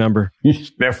whisperer, remember?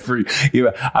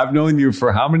 I've known you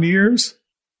for how many years?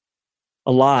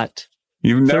 A lot.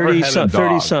 You've never had a dog.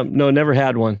 30-something. No, never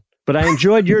had one. But I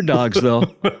enjoyed your dogs,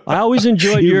 though. I always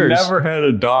enjoyed yours. You've never had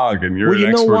a dog, and you're an expert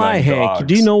on dogs. Well, you know why, Hank?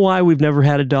 Do you know why we've never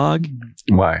had a dog?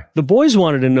 Why? The boys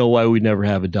wanted to know why we'd never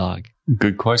have a dog.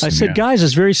 Good question. I said, guys,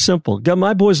 it's very simple.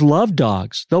 My boys love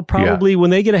dogs. They'll probably, when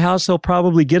they get a house, they'll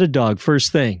probably get a dog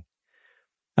first thing.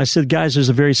 I said, guys, there's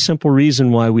a very simple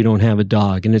reason why we don't have a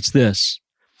dog, and it's this.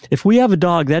 If we have a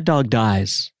dog, that dog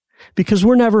dies because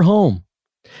we're never home.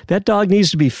 That dog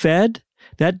needs to be fed.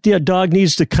 That dog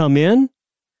needs to come in.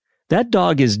 That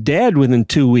dog is dead within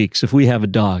 2 weeks if we have a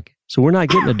dog. So we're not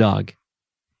getting a dog.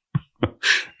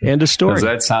 End of story. Does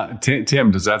that sound,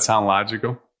 Tim, does that sound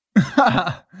logical?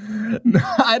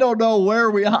 I don't know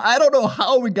I don't know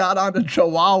how we got onto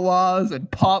Chihuahuas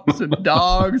and pups and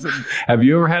dogs. And have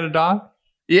you ever had a dog?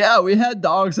 Yeah, we had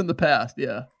dogs in the past.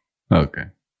 Yeah. Okay.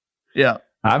 Yeah.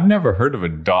 I've never heard of a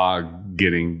dog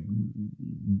getting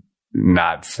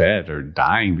not fed or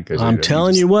dying because I'm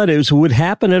telling you what, it would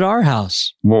happen at our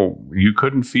house. Well, you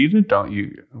couldn't feed it, don't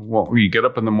you? Well, you get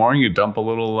up in the morning, you dump a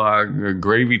little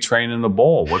gravy train in the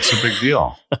bowl. What's the big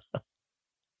deal?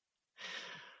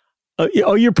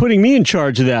 Oh, you're putting me in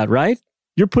charge of that, right?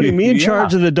 You're putting me in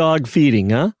charge of the dog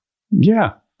feeding, huh?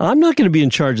 Yeah. I'm not going to be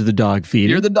in charge of the dog feeding.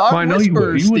 You're the dog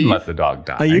whisperer, you wouldn't let the dog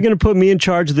die. You're going to put me in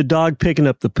charge of the dog picking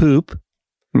up the poop.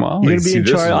 Well, you're going to be in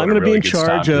charge. I'm going to be in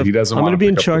charge of. He doesn't want to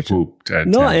pick up the poop.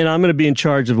 No, and I'm going to be in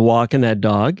charge of walking that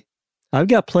dog. I've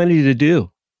got plenty to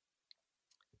do.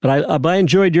 But I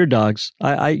enjoyed your dogs.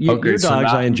 Your dogs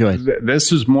I enjoyed.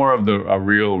 This is more of a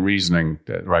real reasoning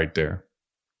right there.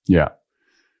 Yeah.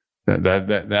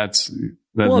 That's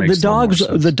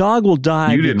the dog will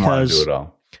die. You didn't want to do it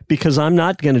all. Because I'm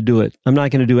not going to do it. I'm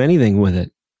not going to do anything with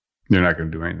it. You're not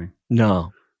going to do anything?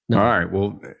 No. All right.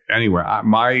 Well, anyway,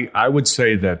 I would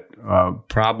say that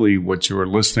probably what you were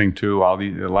listening to,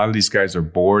 a lot of these guys are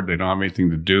bored. They don't have anything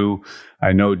to do.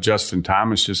 I know Justin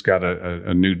Thomas just got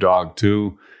a new dog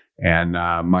too. And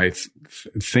my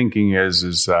thinking is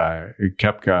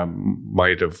Koepka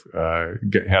might have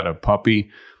had a puppy,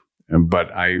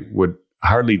 but I would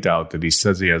hardly doubt that he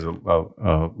says he has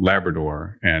a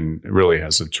Labrador and really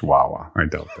has a Chihuahua. I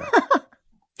doubt that.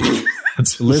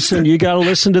 Listen, you got to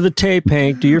listen to the tape,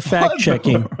 Hank. Do your fact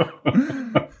checking.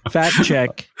 Fact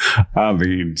check. I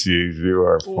mean, geez, you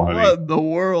are funny. What in the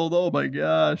world? Oh, my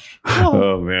gosh.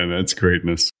 Oh, man, that's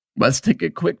greatness. Let's take a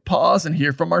quick pause and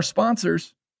hear from our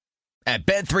sponsors. At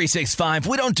Bet365,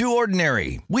 we don't do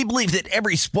ordinary. We believe that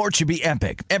every sport should be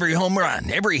epic. Every home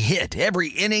run, every hit, every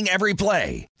inning, every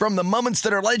play. From the moments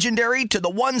that are legendary to the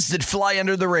ones that fly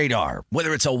under the radar.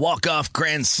 Whether it's a walk-off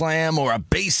grand slam or a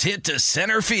base hit to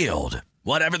center field.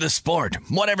 Whatever the sport,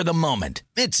 whatever the moment.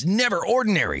 It's never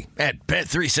ordinary at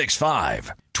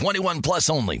Bet365. 21 plus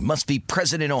only. Must be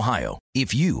present in Ohio.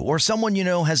 If you or someone you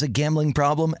know has a gambling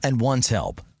problem and wants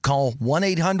help, call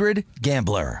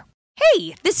 1-800-GAMBLER.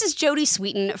 Hey, this is Jody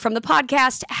Sweeten from the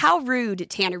podcast How Rude,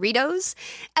 Tanneritos.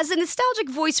 As a nostalgic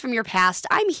voice from your past,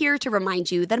 I'm here to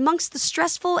remind you that amongst the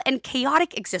stressful and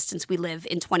chaotic existence we live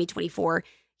in 2024,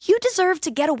 you deserve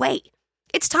to get away.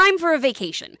 It's time for a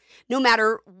vacation, no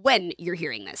matter when you're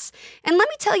hearing this. And let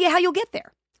me tell you how you'll get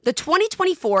there. The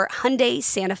 2024 Hyundai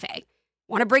Santa Fe.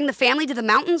 Want to bring the family to the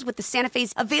mountains with the Santa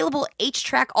Fe's available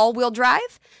H-Track all-wheel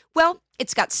drive? Well,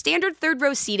 it's got standard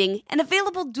third-row seating and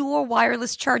available dual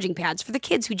wireless charging pads for the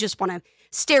kids who just want to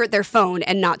stare at their phone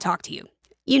and not talk to you.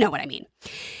 You know what I mean.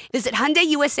 Visit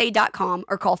HyundaiUSA.com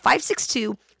or call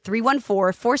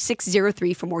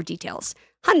 562-314-4603 for more details.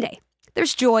 Hyundai,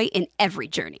 there's joy in every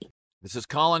journey. This is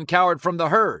Colin Cowherd from The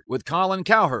Herd with Colin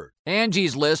Cowherd.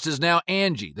 Angie's List is now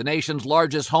Angie, the nation's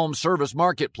largest home service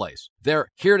marketplace. They're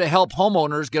here to help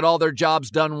homeowners get all their jobs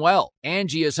done well.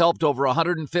 Angie has helped over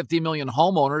 150 million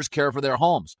homeowners care for their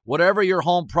homes. Whatever your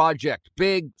home project,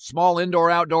 big, small,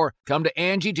 indoor, outdoor, come to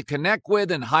Angie to connect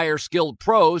with and hire skilled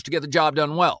pros to get the job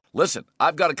done well. Listen,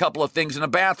 I've got a couple of things in a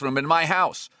bathroom in my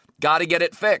house. Got to get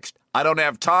it fixed. I don't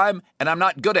have time, and I'm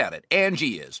not good at it.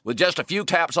 Angie is. With just a few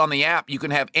taps on the app, you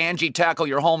can have Angie tackle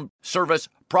your home service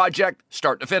project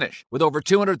start to finish. With over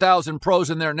 200,000 pros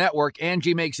in their network,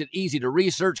 Angie makes it easy to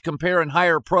research, compare, and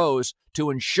hire pros to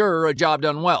ensure a job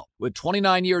done well. With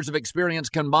 29 years of experience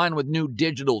combined with new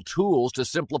digital tools to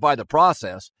simplify the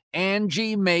process,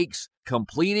 Angie makes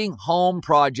completing home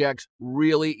projects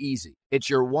really easy. It's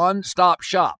your one-stop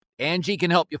shop. Angie can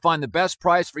help you find the best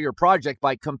price for your project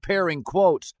by comparing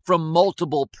quotes from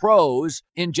multiple pros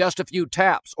in just a few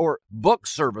taps, or book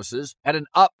services at an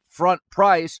upfront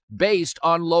price based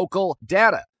on local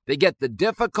data. They get the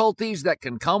difficulties that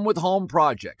can come with home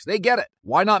projects. They get it.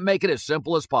 Why not make it as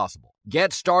simple as possible?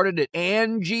 Get started at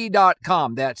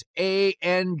Angie.com. That's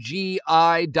ANGI.com,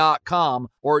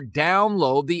 or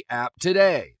download the app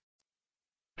today.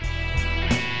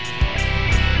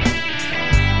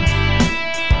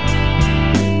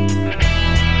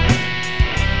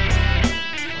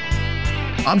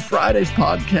 On Friday's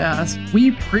podcast,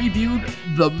 we previewed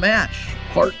The Match,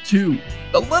 Part 2,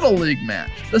 the Little League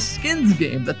match, the Skins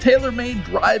game, the tailor-made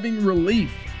driving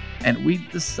relief, and we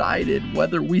decided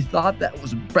whether we thought that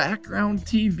was background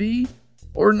TV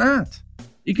or not.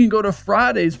 You can go to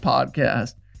Friday's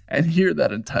podcast and hear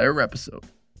that entire episode.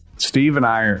 Steve and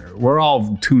we're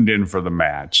all tuned in for the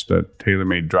match, the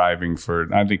tailor-made driving for,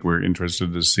 I think we're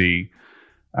interested to see.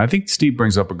 I think Steve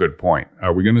brings up a good point.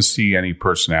 Are we going to see any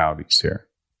personalities here?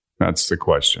 That's the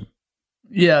question.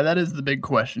 Yeah, that is the big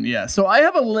question. Yeah. So I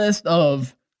have a list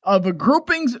of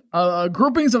groupings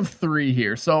of 3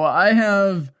 here. So I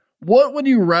have, what would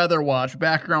you rather watch?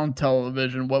 Background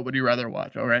television. What would you rather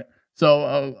watch? All right.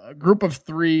 So a group of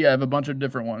 3. I have a bunch of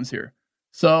different ones here.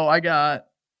 So I got,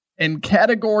 in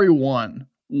category 1,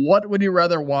 what would you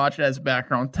rather watch as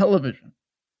background television?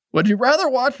 Would you rather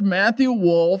watch Matthew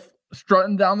Wolff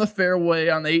strutting down the fairway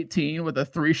on 18 with a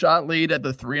 3-shot lead at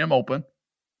the 3M Open?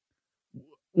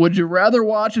 Would you rather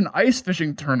watch an ice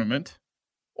fishing tournament,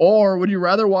 Or would you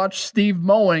rather watch Steve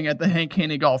mowing at the Hank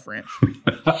Haney Golf Ranch?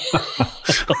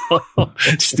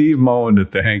 Steve mowing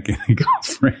at the Hank Haney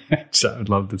Golf Ranch. I would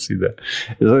love to see that.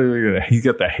 He's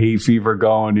got the hay fever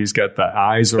going. He's got the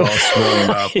eyes are all swollen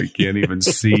up. He can't even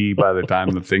see by the time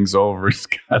the thing's over. He's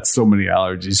got so many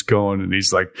allergies going, and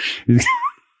he's like,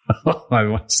 I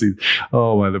want to see.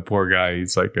 Oh my, the poor guy.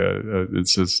 He's like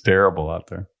it's just terrible out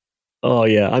there. Oh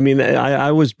yeah, I mean,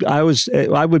 I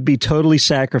would be totally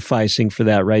sacrificing for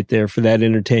that right there, for that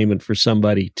entertainment for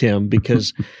somebody, Tim,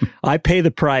 because I pay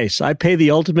the price. I pay the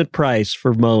ultimate price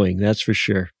for mowing. That's for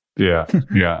sure. Yeah.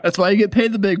 That's why you get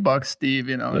paid the big bucks, Steve.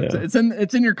 You know, it's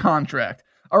in your contract.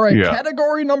 All right,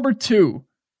 category number 2.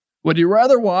 Would you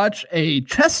rather watch a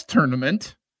chess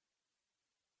tournament,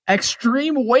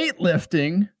 extreme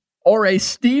weightlifting, or a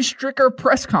Steve Stricker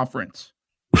press conference?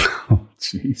 Oh,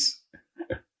 jeez.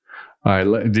 All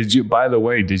right. Did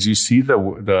you see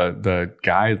the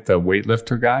guy, the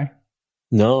weightlifter guy?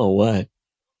 No, what?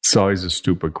 It's always a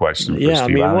stupid question. For yeah,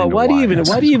 Steve. I mean, why do you even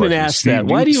ask Steve, that?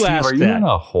 Why do you ask are that? You in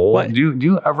a hole? What? Do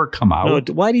you ever come out?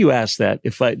 No, why do you ask that?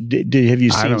 If have you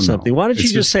seen something? Why don't you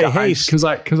just say, hey?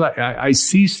 Because I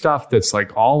see stuff that's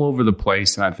like all over the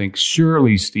place, and I think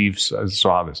surely Steve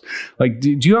saw this. Like,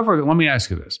 did you ever? Let me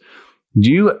ask you this: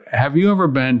 have you ever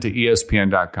been to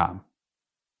ESPN.com?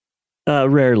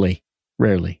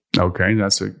 Rarely. Okay,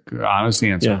 that's a honest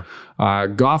answer. Yeah.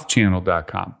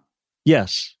 Golfchannel.com.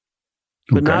 Yes.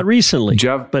 But not recently.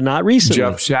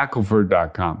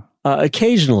 JeffShackelford.com.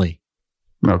 Occasionally.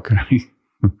 Okay.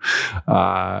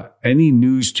 Any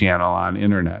news channel on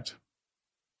internet?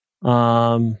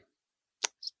 No,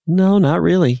 not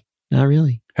really. Not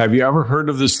really. Have you ever heard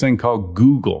of this thing called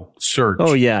Google search?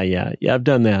 Oh yeah. I've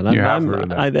done that. I've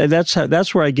heard of that.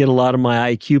 That's where I get a lot of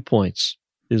my IQ points.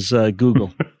 Is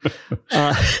Google.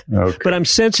 Okay. But I'm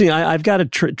sensing I've got a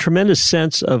tremendous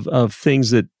sense of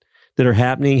things that are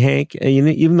happening, Hank. And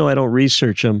even though I don't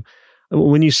research them,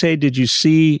 when you say, "Did you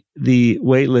see the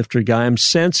weightlifter guy?" I'm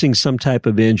sensing some type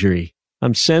of injury.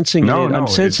 I'm sensing I'm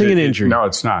sensing an injury. No,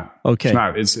 it's not. Okay, it's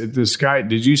not. It's this guy.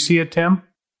 Did you see it, Tim?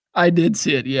 I did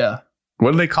see it. Yeah.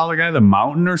 What do they call the guy? The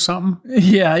Mountain or something?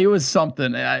 Yeah, he was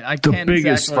something. I can't the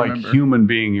biggest exactly remember. Human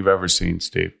being you've ever seen,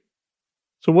 Steve.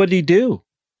 So what did he do?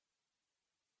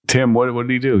 Tim, what did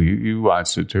he do? You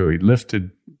watched it too. He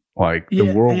lifted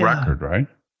the world record, right?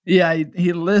 Yeah,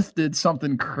 he lifted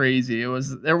something crazy.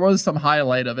 There was some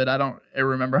highlight of it. I don't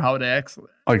remember how it actually.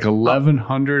 Like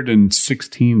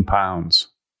 1,116 pounds.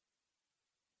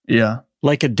 Yeah.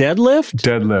 Like a deadlift?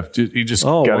 Deadlift. You just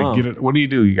got to get it. What do?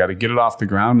 You got to get it off the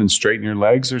ground and straighten your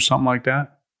legs or something like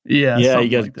that? Yeah. You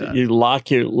got you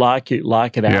lock it out.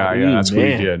 Yeah, that's what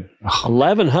he did.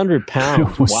 1,100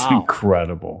 pounds. It was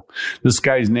incredible. This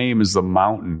guy's name is the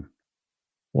Mountain.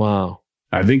 Wow.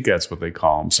 I think that's what they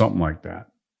call him, something like that.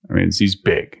 I mean, he's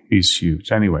big. He's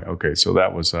huge. Anyway, okay, so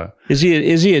that was Is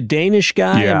he a Danish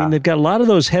guy? Yeah. I mean, they've got a lot of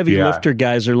those heavy lifter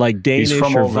guys are like Danish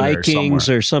or Vikings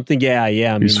or something. Yeah. I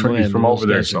mean, he's from over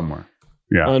there somewhere.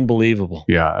 Yeah. Unbelievable.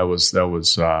 Yeah, that was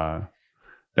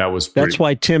That's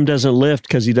why Tim doesn't lift,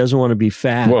 because he doesn't want to be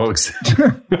fat. Well,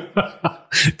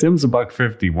 Tim's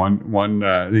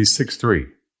 $150. He's 6'3".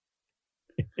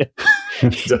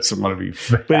 He doesn't want to be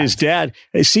fat. But his dad,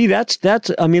 see, that's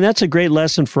a great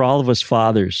lesson for all of us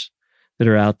fathers that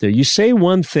are out there. You say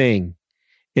one thing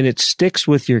and it sticks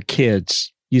with your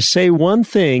kids. You say one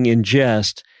thing in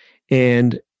jest,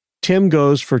 and Tim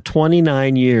goes for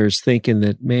 29 years thinking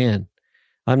that, man,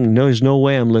 there's no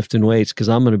way I'm lifting weights because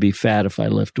I'm going to be fat if I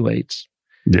lift weights.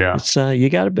 Yeah. It's, we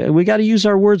got to use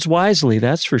our words wisely.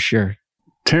 That's for sure.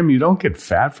 Tim, you don't get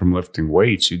fat from lifting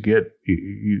weights. You get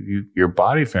your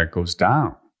body fat goes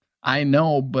down. I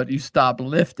know, but you stop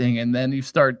lifting and then you're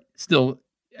still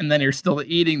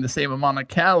eating the same amount of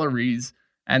calories,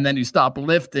 and then you stop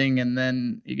lifting and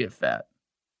then you get fat.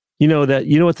 You know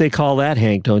what they call that,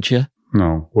 Hank, don't you?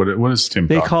 No. What is Tim?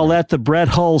 They call that the Brett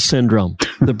Hull syndrome.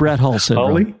 The Brett Hull syndrome.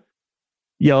 Hully?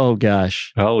 Oh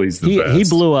gosh. Hully's the best. He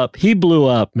blew up. He blew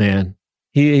up, man.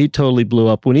 He totally blew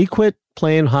up when he quit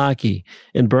playing hockey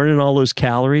and burning all those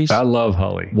calories. I love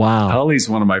Hully. Wow. Hully's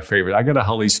one of my favorites. I got a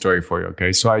Hully story for you.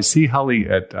 Okay. So I see Hully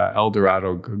at El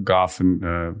Dorado Golf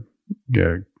and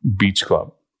Beach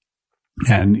Club.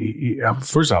 And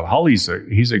first off, Hully's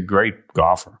he's a great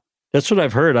golfer. That's what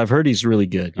I've heard. I've heard he's really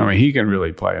good. I mean, he can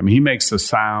really play. I mean, he makes the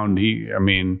sound. He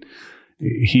can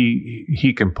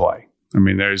play. I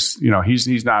mean,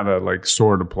 he's not a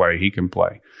sore to play. He can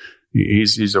play.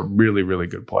 He's a really, really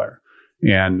good player.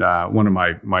 And one of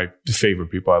my favorite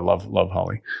people. I love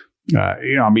Hully.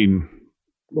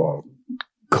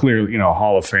 clearly,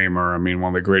 Hall of Famer. I mean,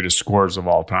 one of the greatest scorers of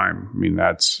all time. I mean,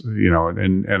 that's,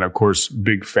 and of course,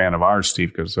 big fan of ours,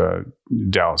 Steve, because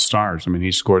Dallas Stars. I mean,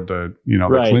 he scored the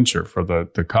clincher for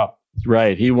the cup.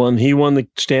 Right. He won the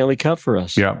Stanley Cup for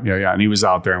us. Yeah. And he was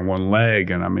out there on one leg.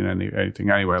 And I mean,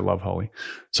 anything. Anyway, I love Hully.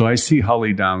 So I see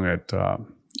Hully down at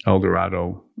El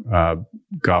Dorado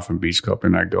Golf and Beach Club,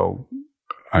 and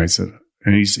I said,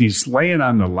 and he's laying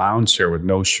on the lounge chair with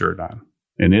no shirt on.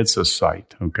 And it's a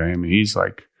sight, okay? I mean, he's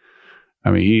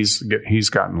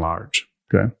gotten large,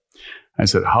 okay? I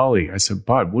said, Holly,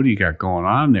 Bud, what do you got going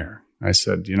on there? I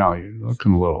said, you're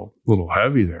looking a little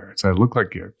heavy there. I said, I look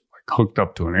like you're hooked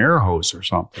up to an air hose or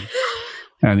something.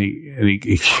 And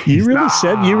he you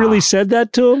really said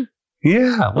that to him?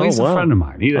 Yeah, well, he's a friend of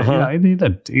mine. He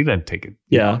doesn't take it.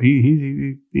 Yeah,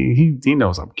 he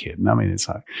knows I'm kidding. I mean, it's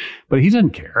not, but he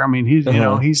doesn't care. I mean, he's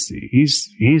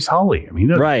he's Holly. I mean,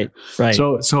 he right.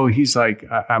 So he's like,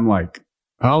 I'm like,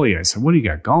 Holly. I said, what do you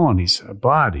got going? He said,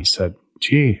 Bud. He said,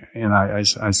 gee, and I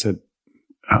said,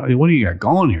 what do you got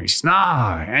going here? He said,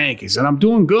 nah, Hank. He said, I'm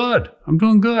doing good.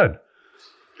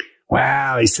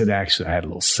 Well, he said, actually, I had a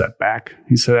little setback.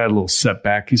 He said,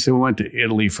 we went to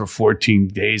Italy for 14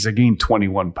 days. I gained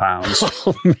 21 pounds.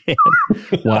 Oh, man.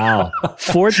 Wow.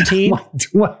 14?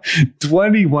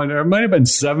 21. Or it might have been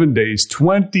 7 days.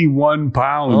 21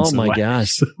 pounds. Oh, my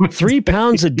gosh. 3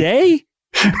 pounds a day?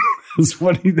 That's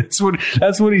what he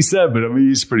said. But I mean,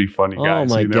 he's a pretty funny guy. Oh,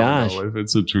 my gosh. Know if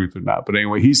it's the truth or not. But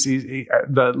anyway,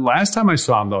 the last time I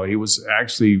saw him, though, he was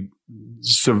actually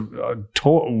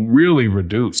really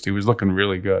reduced. He was looking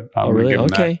really good. I'm going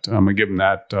to give him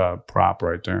that prop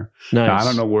right there. Nice. Now, I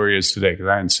don't know where he is today because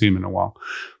I hadn't seen him in a while.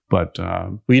 But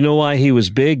well, you know why he was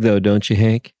big, though, don't you,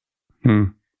 Hank?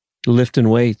 Lifting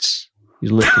weights.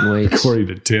 He's lifting weights. According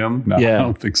to Tim? No, yeah. I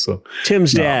don't think so.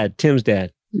 Tim's dad. Yeah, Tim's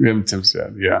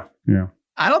dad. Yeah.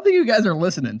 I don't think you guys are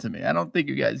listening to me. I don't think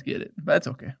you guys get it. But that's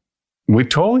okay. We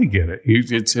totally get it.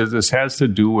 This has to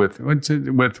do with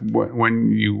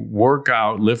when you work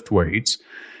out, lift weights,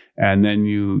 and then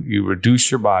you reduce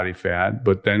your body fat.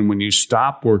 But then when you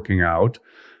stop working out,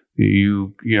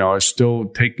 you are still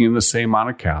taking in the same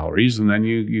amount of calories, and then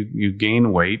you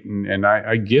gain weight. And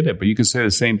I get it. But you can say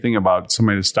the same thing about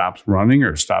somebody that stops running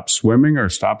or stops swimming or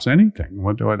stops anything.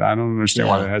 What I don't understand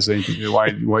why that has anything.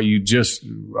 Why you just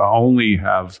only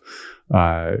have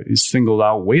singled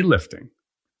out weightlifting.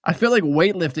 I feel like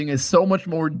weightlifting is so much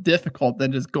more difficult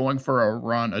than just going for a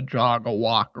run, a jog, a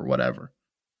walk, or whatever.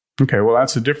 Okay, well,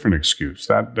 that's a different excuse.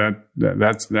 That's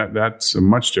a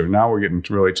much different. Now we're getting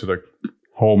really to the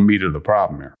whole meat of the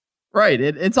problem here. Right.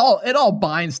 It all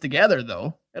binds together,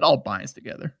 though. It all binds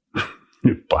together.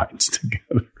 It binds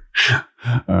together.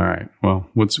 All right. Well,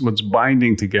 what's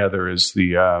binding together is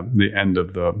the end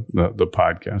of the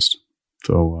podcast.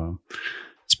 So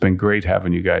it's been great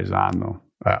having you guys on, though.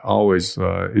 I always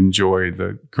enjoy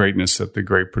the greatness that the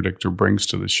Great Predictor brings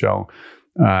to the show.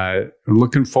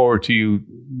 Looking forward to you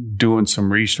doing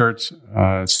some research,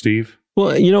 Steve.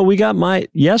 Well, we got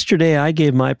yesterday I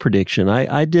gave my prediction.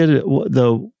 I did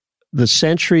the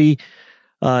century,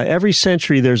 every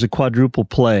century there's a quadruple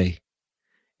play.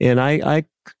 And I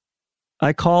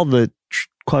called the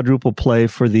quadruple play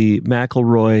for the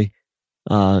McIlroy,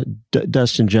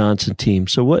 Dustin Johnson team.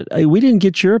 So we didn't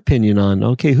get your opinion on.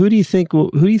 Okay, who do you think's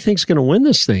going to win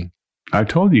this thing? I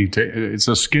told you it's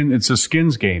a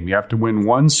skins game. You have to win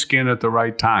one skin at the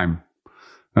right time.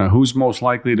 Who's most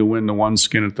likely to win the one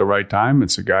skin at the right time?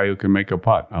 It's a guy who can make a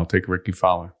putt. I'll take Ricky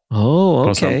Fowler. Oh,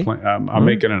 okay. Plus I'm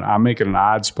making an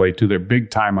odds play too. They're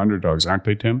big time underdogs, aren't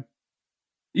they, Tim?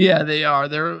 Yeah, they are.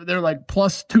 They're like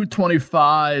plus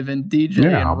 225 and DJ.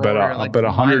 Yeah, I'll bet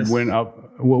 100 win up.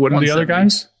 What are the other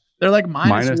guys? They're like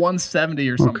minus 170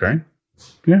 or something. Okay.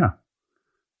 Yeah.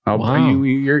 Wow.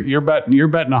 You're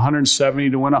betting 170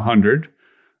 to win 100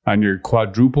 on your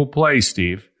quadruple play,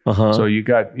 Steve. Uh-huh. So you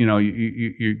got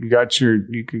you got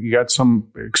some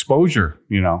exposure.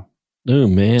 Oh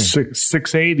man,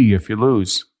 680 if you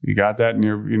lose. You got that in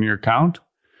your account.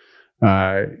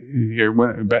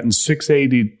 You're betting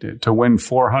 680 to win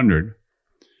 400,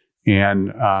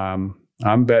 and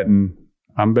I'm betting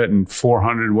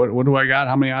 400. What do I got?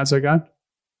 How many odds I got?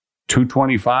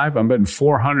 225. I'm betting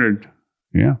 400.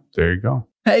 Yeah, there you go.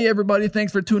 Hey, everybody.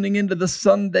 Thanks for tuning in to the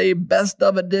Sunday Best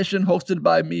Of Edition hosted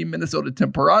by me, Minnesota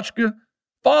Tim Parachka.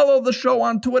 Follow the show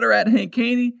on Twitter at Hank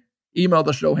Haney. Email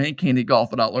the show,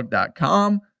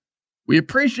 hankhanegolf@outlook.com. We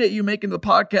appreciate you making the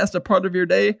podcast a part of your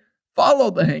day. Follow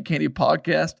the Hank Haney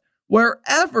podcast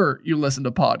wherever you listen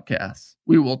to podcasts.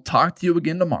 We will talk to you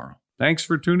again tomorrow. Thanks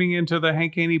for tuning into the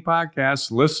Hank Haney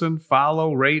Podcast. Listen,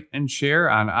 follow, rate, and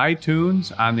share on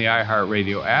iTunes, on the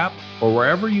iHeartRadio app, or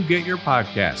wherever you get your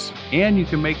podcasts. And you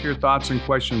can make your thoughts and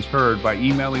questions heard by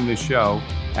emailing the show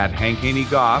at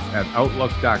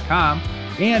hankhaneygoff@outlook.com.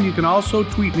 And you can also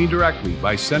tweet me directly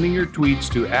by sending your tweets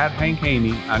to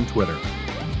 @HankHaney on Twitter.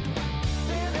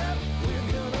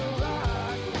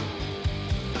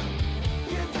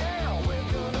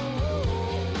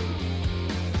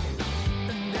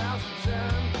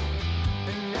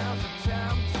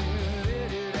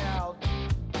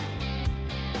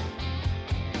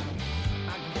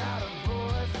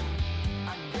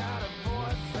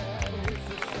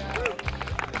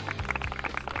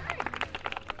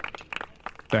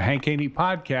 The Hank Haney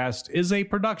Podcast is a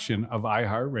production of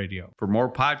iHeartRadio. For more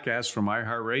podcasts from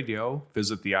iHeartRadio,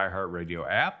 visit the iHeartRadio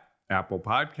app, Apple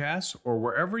Podcasts, or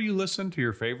wherever you listen to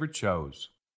your favorite shows.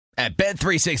 At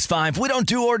Bet365, we don't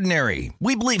do ordinary.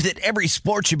 We believe that every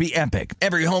sport should be epic.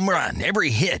 Every home run, every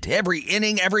hit, every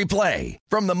inning, every play.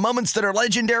 From the moments that are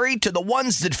legendary to the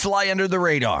ones that fly under the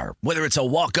radar. Whether it's a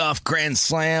walk-off grand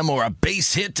slam or a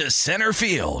base hit to center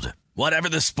field. Whatever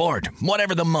the sport,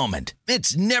 whatever the moment,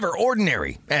 it's never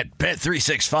ordinary at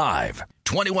Bet365.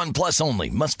 21 plus only.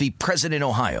 Must be present in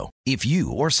Ohio. If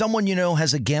you or someone you know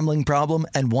has a gambling problem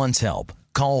and wants help,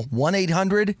 call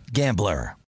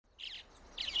 1-800-GAMBLER.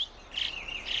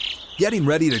 Getting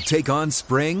ready to take on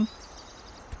spring?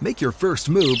 Make your first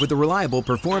move with the reliable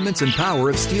performance and power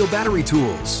of Steel battery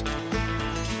tools.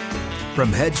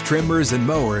 From hedge trimmers and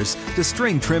mowers to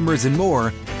string trimmers and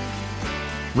more,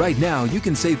 right now, you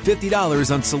can save $50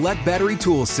 on select battery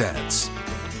tool sets.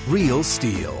 Real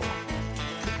Steel.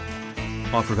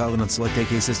 Offer valid on select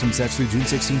AK system sets through June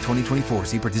 16, 2024.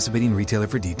 See participating retailer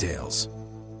for details.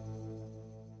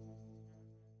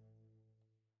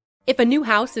 If a new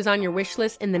house is on your wish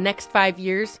list in the next 5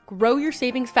 years, grow your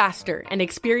savings faster and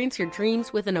experience your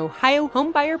dreams with an Ohio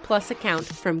Homebuyer Plus account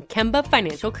from Kemba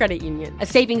Financial Credit Union. A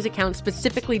savings account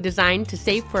specifically designed to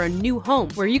save for a new home,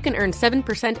 where you can earn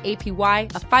 7% APY,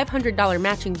 a $500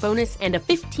 matching bonus, and a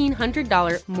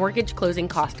 $1,500 mortgage closing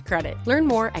cost credit. Learn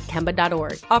more at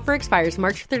Kemba.org. Offer expires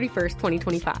March 31st,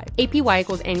 2025. APY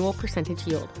equals annual percentage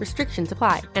yield. Restrictions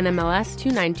apply. NMLS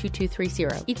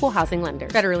 292230. Equal housing lender.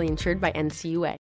 Federally insured by NCUA.